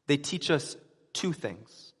 they teach us two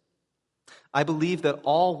things. I believe that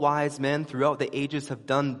all wise men throughout the ages have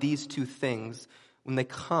done these two things when they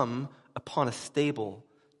come upon a stable,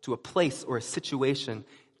 to a place or a situation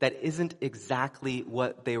that isn't exactly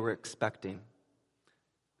what they were expecting.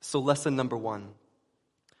 So lesson number one,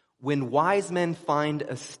 when wise men find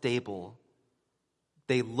a stable,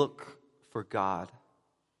 they look for God.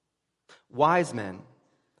 Wise men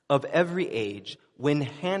of every age, when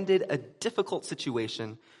handed a difficult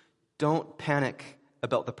situation, don't panic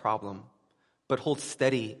about the problem, but hold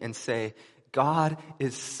steady and say, God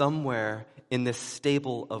is somewhere in this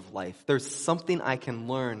stable of life. There's something I can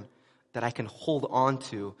learn that I can hold on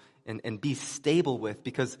to and be stable with,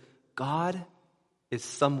 because God is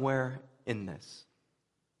somewhere in this.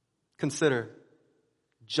 Consider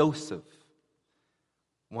Joseph,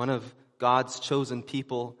 one of God's chosen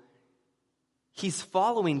people. He's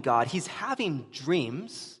following God. He's having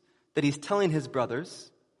dreams that he's telling his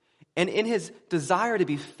brothers. And in his desire to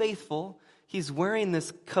be faithful, he's wearing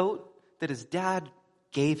this coat that his dad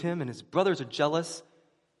gave him, and his brothers are jealous.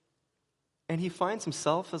 And he finds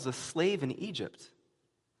himself as a slave in Egypt.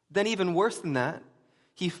 Then even worse than that,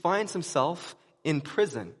 he finds himself in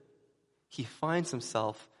prison. He finds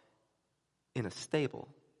himself in a stable.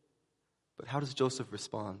 But how does Joseph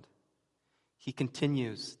respond? He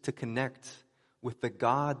continues to connect with the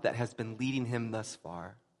God that has been leading him thus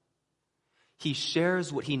far. He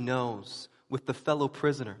shares what he knows with the fellow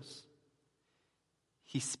prisoners.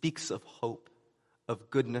 He speaks of hope, of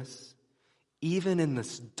goodness, even in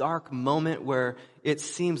this dark moment where it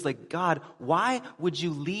seems like, God, why would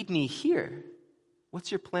you lead me here?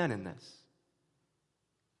 What's your plan in this?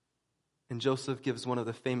 And Joseph gives one of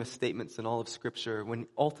the famous statements in all of Scripture when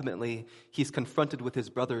ultimately he's confronted with his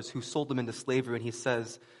brothers who sold him into slavery, and he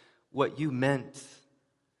says, what you meant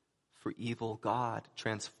for evil, God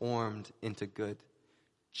transformed into good.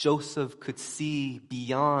 Joseph could see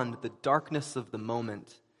beyond the darkness of the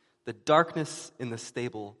moment, the darkness in the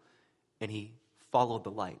stable, and he followed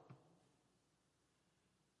the light.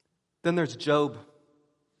 Then there's Job,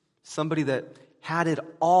 somebody that had it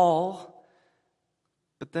all,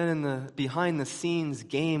 but then in the behind the scenes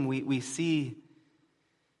game, we see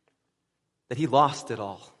that he lost it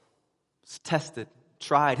all. Was tested,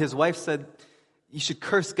 tried. His wife said, you should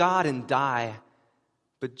curse God and die.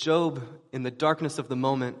 But Job, in the darkness of the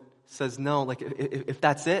moment, says, no, like if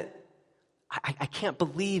that's it, I can't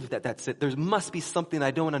believe that that's it. There must be something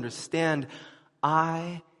I don't understand.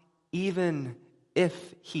 Even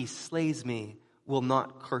if he slays me, will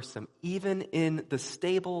not curse him. Even in the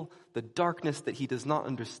stable, the darkness that he does not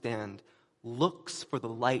understand, looks for the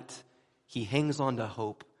light. He hangs on to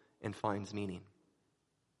hope and finds meaning.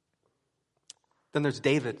 Then there's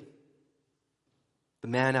David, the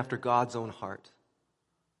man after God's own heart.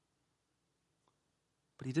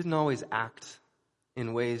 But he didn't always act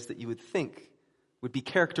in ways that you would think would be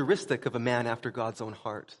characteristic of a man after God's own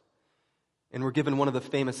heart. And we're given one of the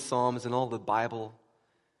famous Psalms in all the Bible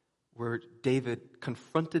where David,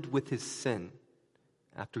 confronted with his sin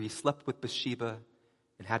after he slept with Bathsheba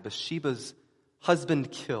and had Bathsheba's husband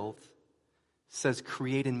killed, says,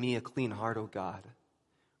 create in me a clean heart, O God.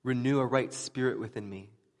 Renew a right spirit within me.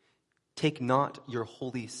 Take not your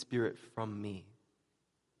Holy Spirit from me.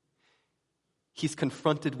 He's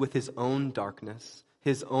confronted with his own darkness,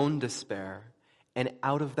 his own despair, and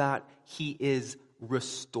out of that, he is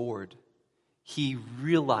restored. He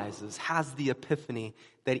realizes, has the epiphany,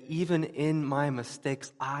 that even in my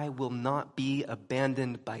mistakes, I will not be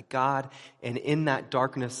abandoned by God. And in that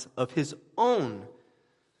darkness of his own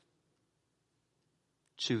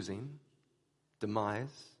choosing,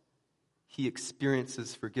 demise, he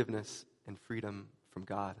experiences forgiveness and freedom from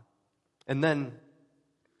God. And then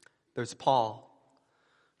there's Paul,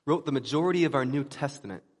 wrote the majority of our New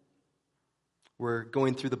Testament. We're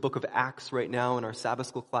going through the book of Acts right now in our Sabbath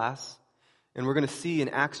school class. And we're going to see in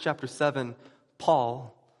Acts chapter 7,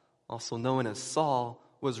 Paul, also known as Saul,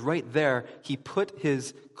 was right there. He put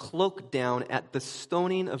his cloak down at the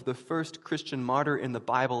stoning of the first Christian martyr in the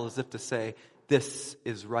Bible as if to say, this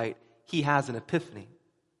is right. He has an epiphany.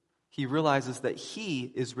 He realizes that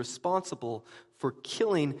he is responsible for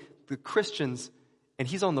killing the Christians, and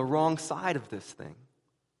he's on the wrong side of this thing.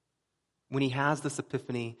 When he has this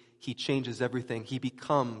epiphany, he changes everything. He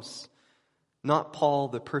becomes not Paul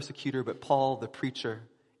the persecutor, but Paul the preacher.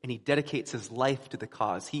 and he dedicates his life to the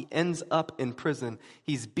cause. He ends up in prison.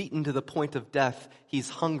 He's beaten to the point of death. He's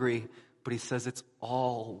hungry, but he says it's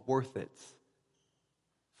all worth it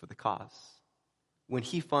for the cause. When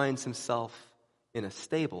he finds himself in a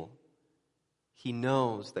stable, he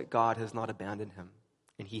knows that God has not abandoned him,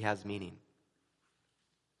 and he has meaning.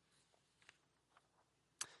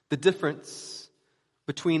 The difference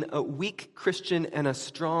between a weak Christian and a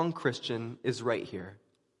strong Christian is right here.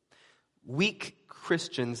 Weak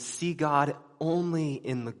Christians see God only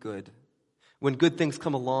in the good. When good things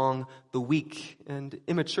come along, the weak and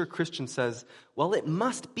immature Christian says, well, it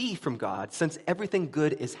must be from God since everything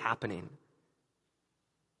good is happening.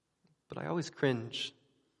 But I always cringe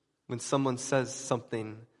when someone says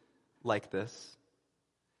something like this.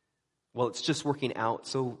 Well, it's just working out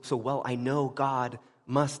so well. I know God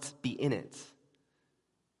must be in it.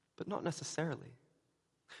 But not necessarily.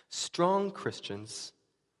 Strong Christians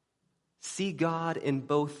see God in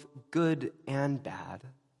both good and bad.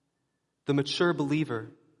 The mature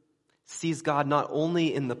believer sees God not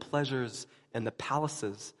only in the pleasures and the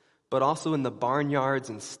palaces, but also in the barnyards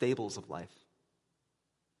and stables of life.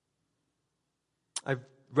 I've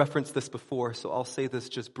referenced this before, so I'll say this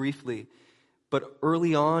just briefly. But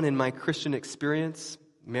early on in my Christian experience,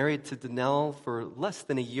 married to Danelle for less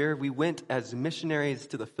than a year, we went as missionaries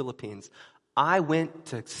to the Philippines. I went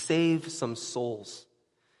to save some souls,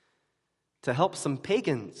 to help some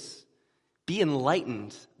pagans be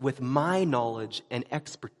enlightened with my knowledge and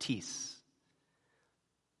expertise.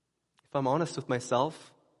 If I'm honest with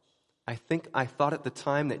myself, I think I thought at the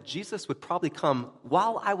time that Jesus would probably come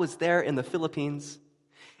while I was there in the Philippines,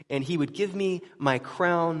 and he would give me my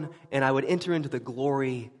crown, and I would enter into the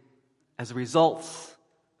glory as a result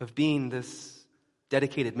of being this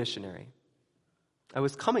dedicated missionary. I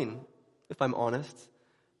was coming, if I'm honest,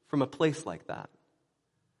 from a place like that.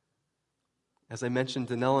 As I mentioned,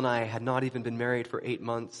 Danelle and I had not even been married for 8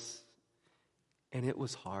 months, and it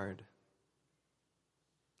was hard.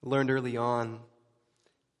 I learned early on,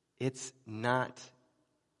 it's not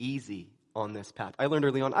easy on this path. I learned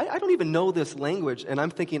early on, I don't even know this language, and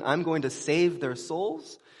I'm thinking I'm going to save their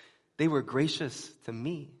souls. They were gracious to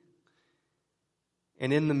me.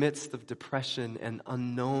 And in the midst of depression and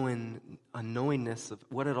unknowingness of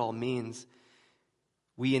what it all means,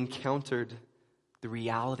 we encountered the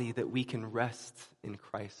reality that we can rest in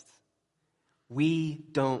Christ. We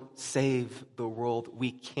don't save the world.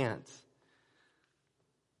 We can't.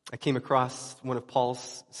 I came across one of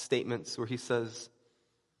Paul's statements where he says,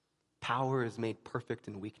 power is made perfect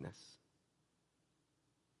in weakness.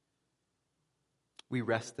 We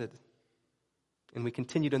rested, and we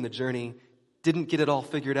continued on the journey. Didn't get it all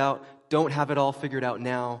figured out, don't have it all figured out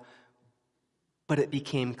now, but it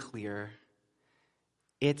became clear.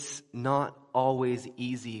 It's not always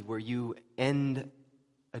easy where you end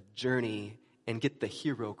a journey and get the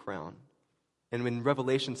hero crown. And when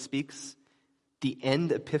Revelation speaks, the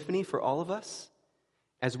end epiphany for all of us,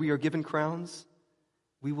 as we are given crowns,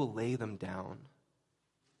 we will lay them down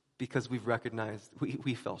because we've recognized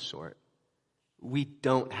we fell short. We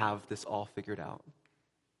don't have this all figured out.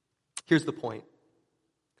 Here's the point.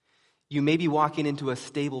 You may be walking into a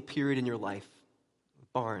stable period in your life,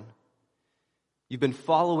 barn. You've been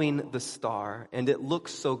following the star, and it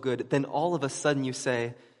looks so good. Then all of a sudden you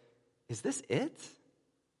say, is this it?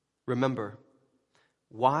 Remember,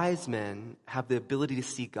 wise men have the ability to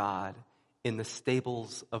see God in the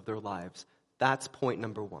stables of their lives. That's point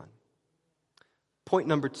number one. Point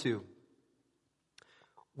number two.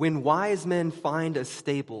 When wise men find a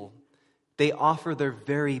stable, they offer their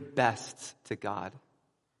very best to God.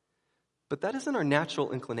 But that isn't our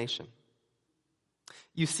natural inclination.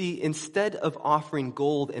 You see, instead of offering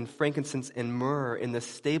gold and frankincense and myrrh in the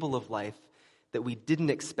stable of life that we didn't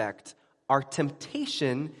expect, our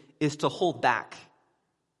temptation is to hold back.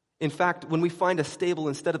 In fact, when we find a stable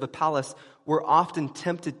instead of a palace, we're often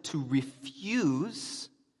tempted to refuse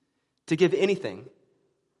to give anything,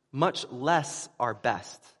 much less our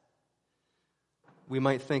best. We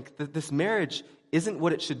might think that this marriage isn't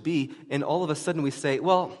what it should be, and all of a sudden we say,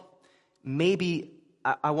 well, maybe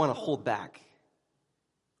I want to hold back.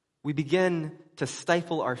 We begin to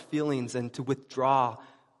stifle our feelings and to withdraw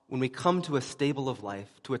when we come to a stable of life,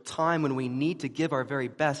 to a time when we need to give our very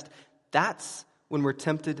best. That's when we're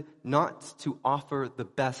tempted not to offer the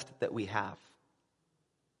best that we have.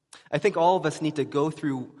 I think all of us need to go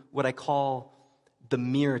through what I call the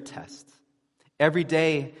mirror test. Every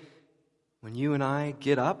day when you and I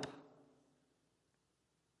get up,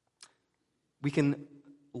 we can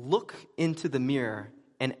look into the mirror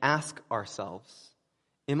and ask ourselves,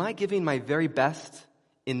 am I giving my very best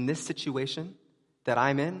in this situation that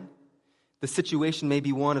I'm in? The situation may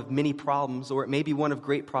be one of many problems, or it may be one of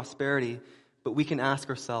great prosperity, but we can ask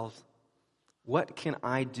ourselves, what can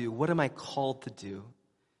I do? What am I called to do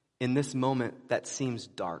in this moment that seems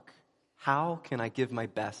dark? How can I give my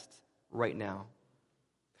best right now?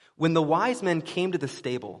 When the wise men came to the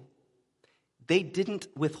stable, they didn't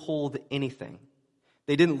withhold anything.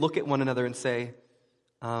 They didn't look at one another and say,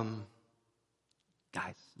 guys,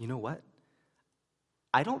 you know what?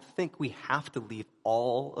 I don't think we have to leave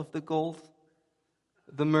all of the gold,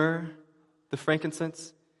 the myrrh, the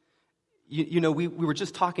frankincense. We were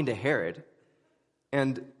just talking to Herod,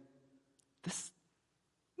 and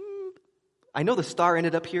I know the star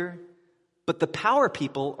ended up here, but the power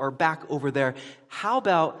people are back over there. How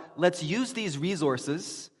about let's use these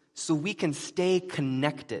resources so we can stay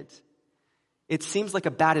connected? It seems like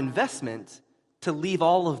a bad investment to leave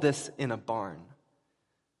all of this in a barn.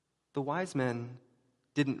 The wise men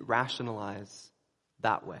didn't rationalize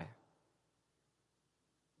that way.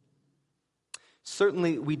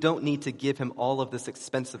 Certainly, we don't need to give him all of this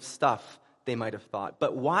expensive stuff, they might have thought,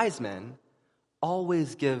 but wise men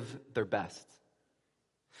always give their best.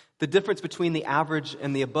 The difference between the average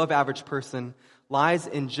and the above average person lies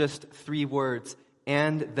in just 3 words,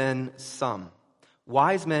 and then some.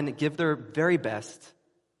 Wise men give their very best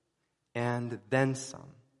and then some.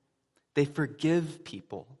 They forgive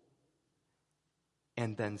people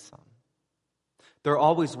and then some. They're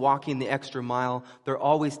always walking the extra mile. They're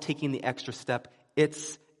always taking the extra step.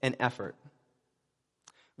 It's an effort.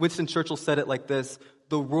 Winston Churchill said it like this: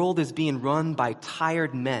 the world is being run by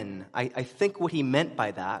tired men. I think what he meant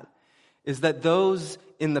by that is that those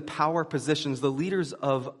in the power positions, the leaders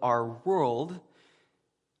of our world,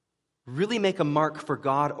 really make a mark for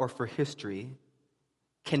God or for history,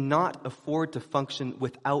 cannot afford to function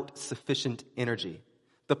without sufficient energy.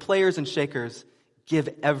 The players and shakers give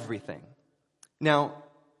everything. Now,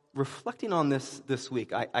 reflecting on this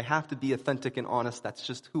week, I have to be authentic and honest. That's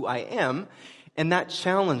just who I am. And that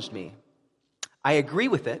challenged me. I agree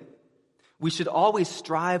with it. We should always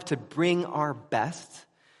strive to bring our best.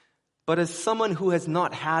 But as someone who has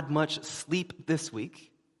not had much sleep this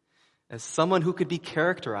week, as someone who could be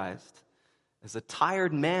characterized as a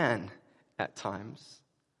tired man at times,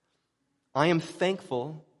 I am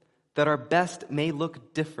thankful that our best may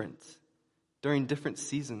look different during different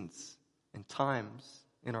seasons and times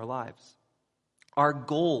in our lives. Our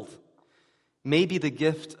gold may be the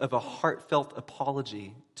gift of a heartfelt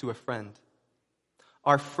apology to a friend.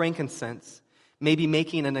 Our frankincense may be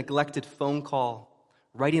making a neglected phone call,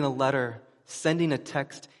 writing a letter, sending a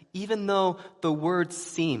text, even though the words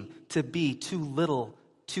seem to be too little,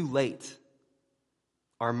 too late.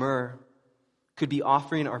 Our myrrh could be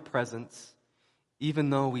offering our presence, even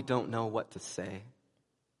though we don't know what to say.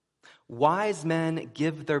 Wise men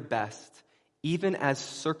give their best, even as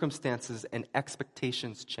circumstances and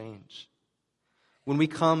expectations change. When we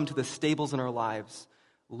come to the stables in our lives,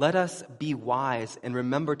 let us be wise and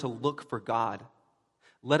remember to look for God.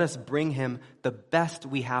 Let us bring him the best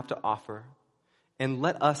we have to offer, and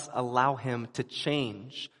let us allow him to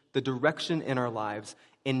change the direction in our lives,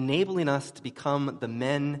 enabling us to become the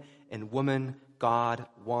men and women God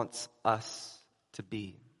wants us to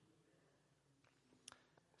be.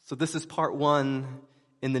 So this is part 1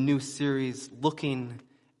 in the new series, looking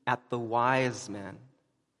at the wise man,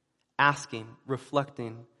 asking,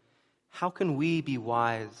 reflecting, how can we be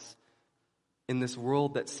wise in this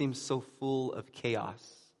world that seems so full of chaos?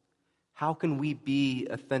 How can we be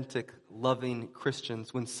authentic, loving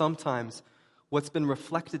Christians when sometimes what's been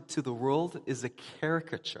reflected to the world is a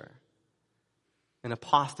caricature, an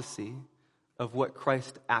apostasy of what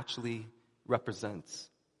Christ actually represents?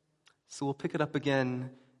 So we'll pick it up again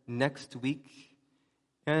next week,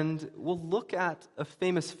 and we'll look at a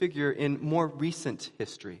famous figure in more recent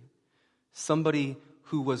history, somebody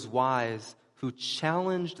who was wise, who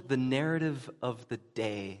challenged the narrative of the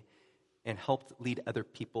day and helped lead other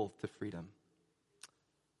people to freedom.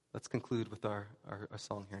 Let's conclude with our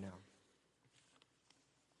song here now.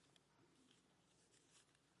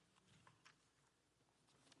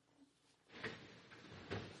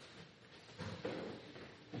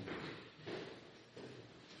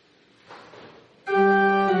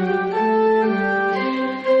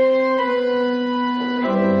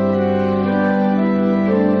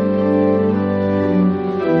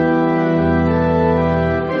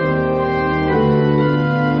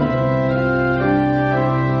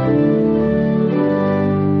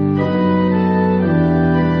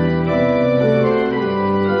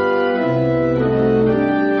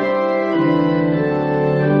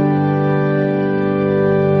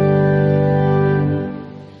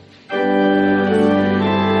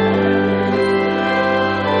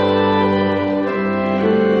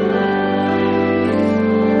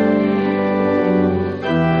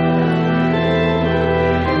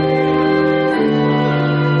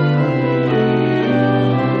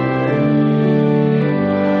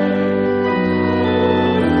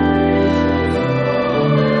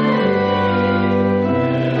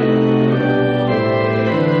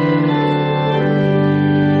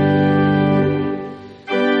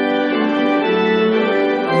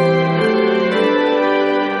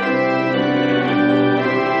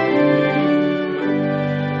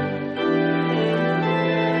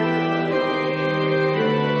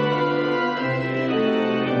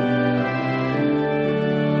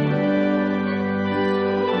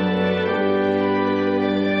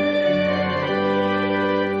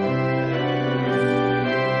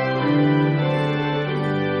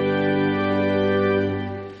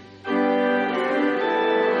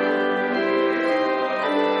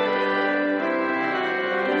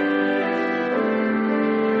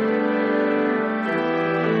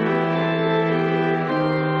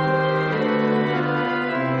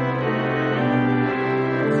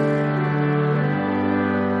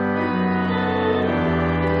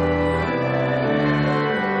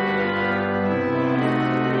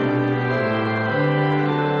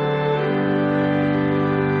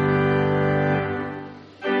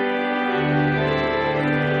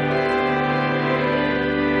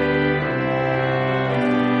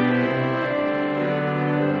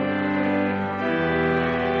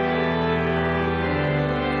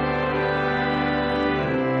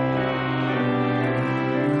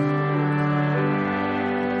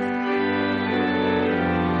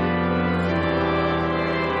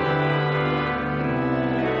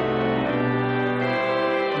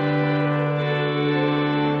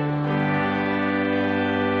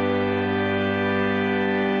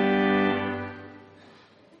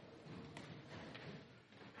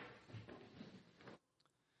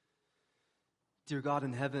 Dear God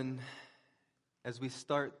in heaven, as we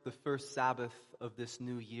start the first Sabbath of this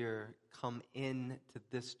new year, come into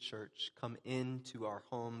this church, come into our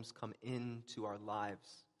homes, come into our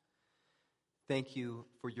lives. Thank you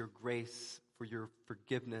for your grace, for your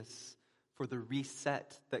forgiveness, for the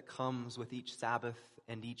reset that comes with each Sabbath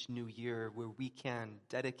and each new year, where we can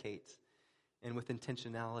dedicate and with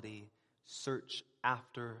intentionality search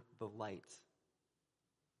after the light.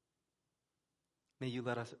 May you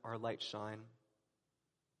let our light shine.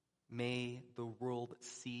 May the world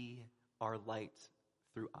see our light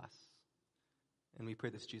through us. And we pray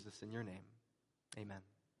this, Jesus, in your name.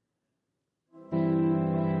 Amen.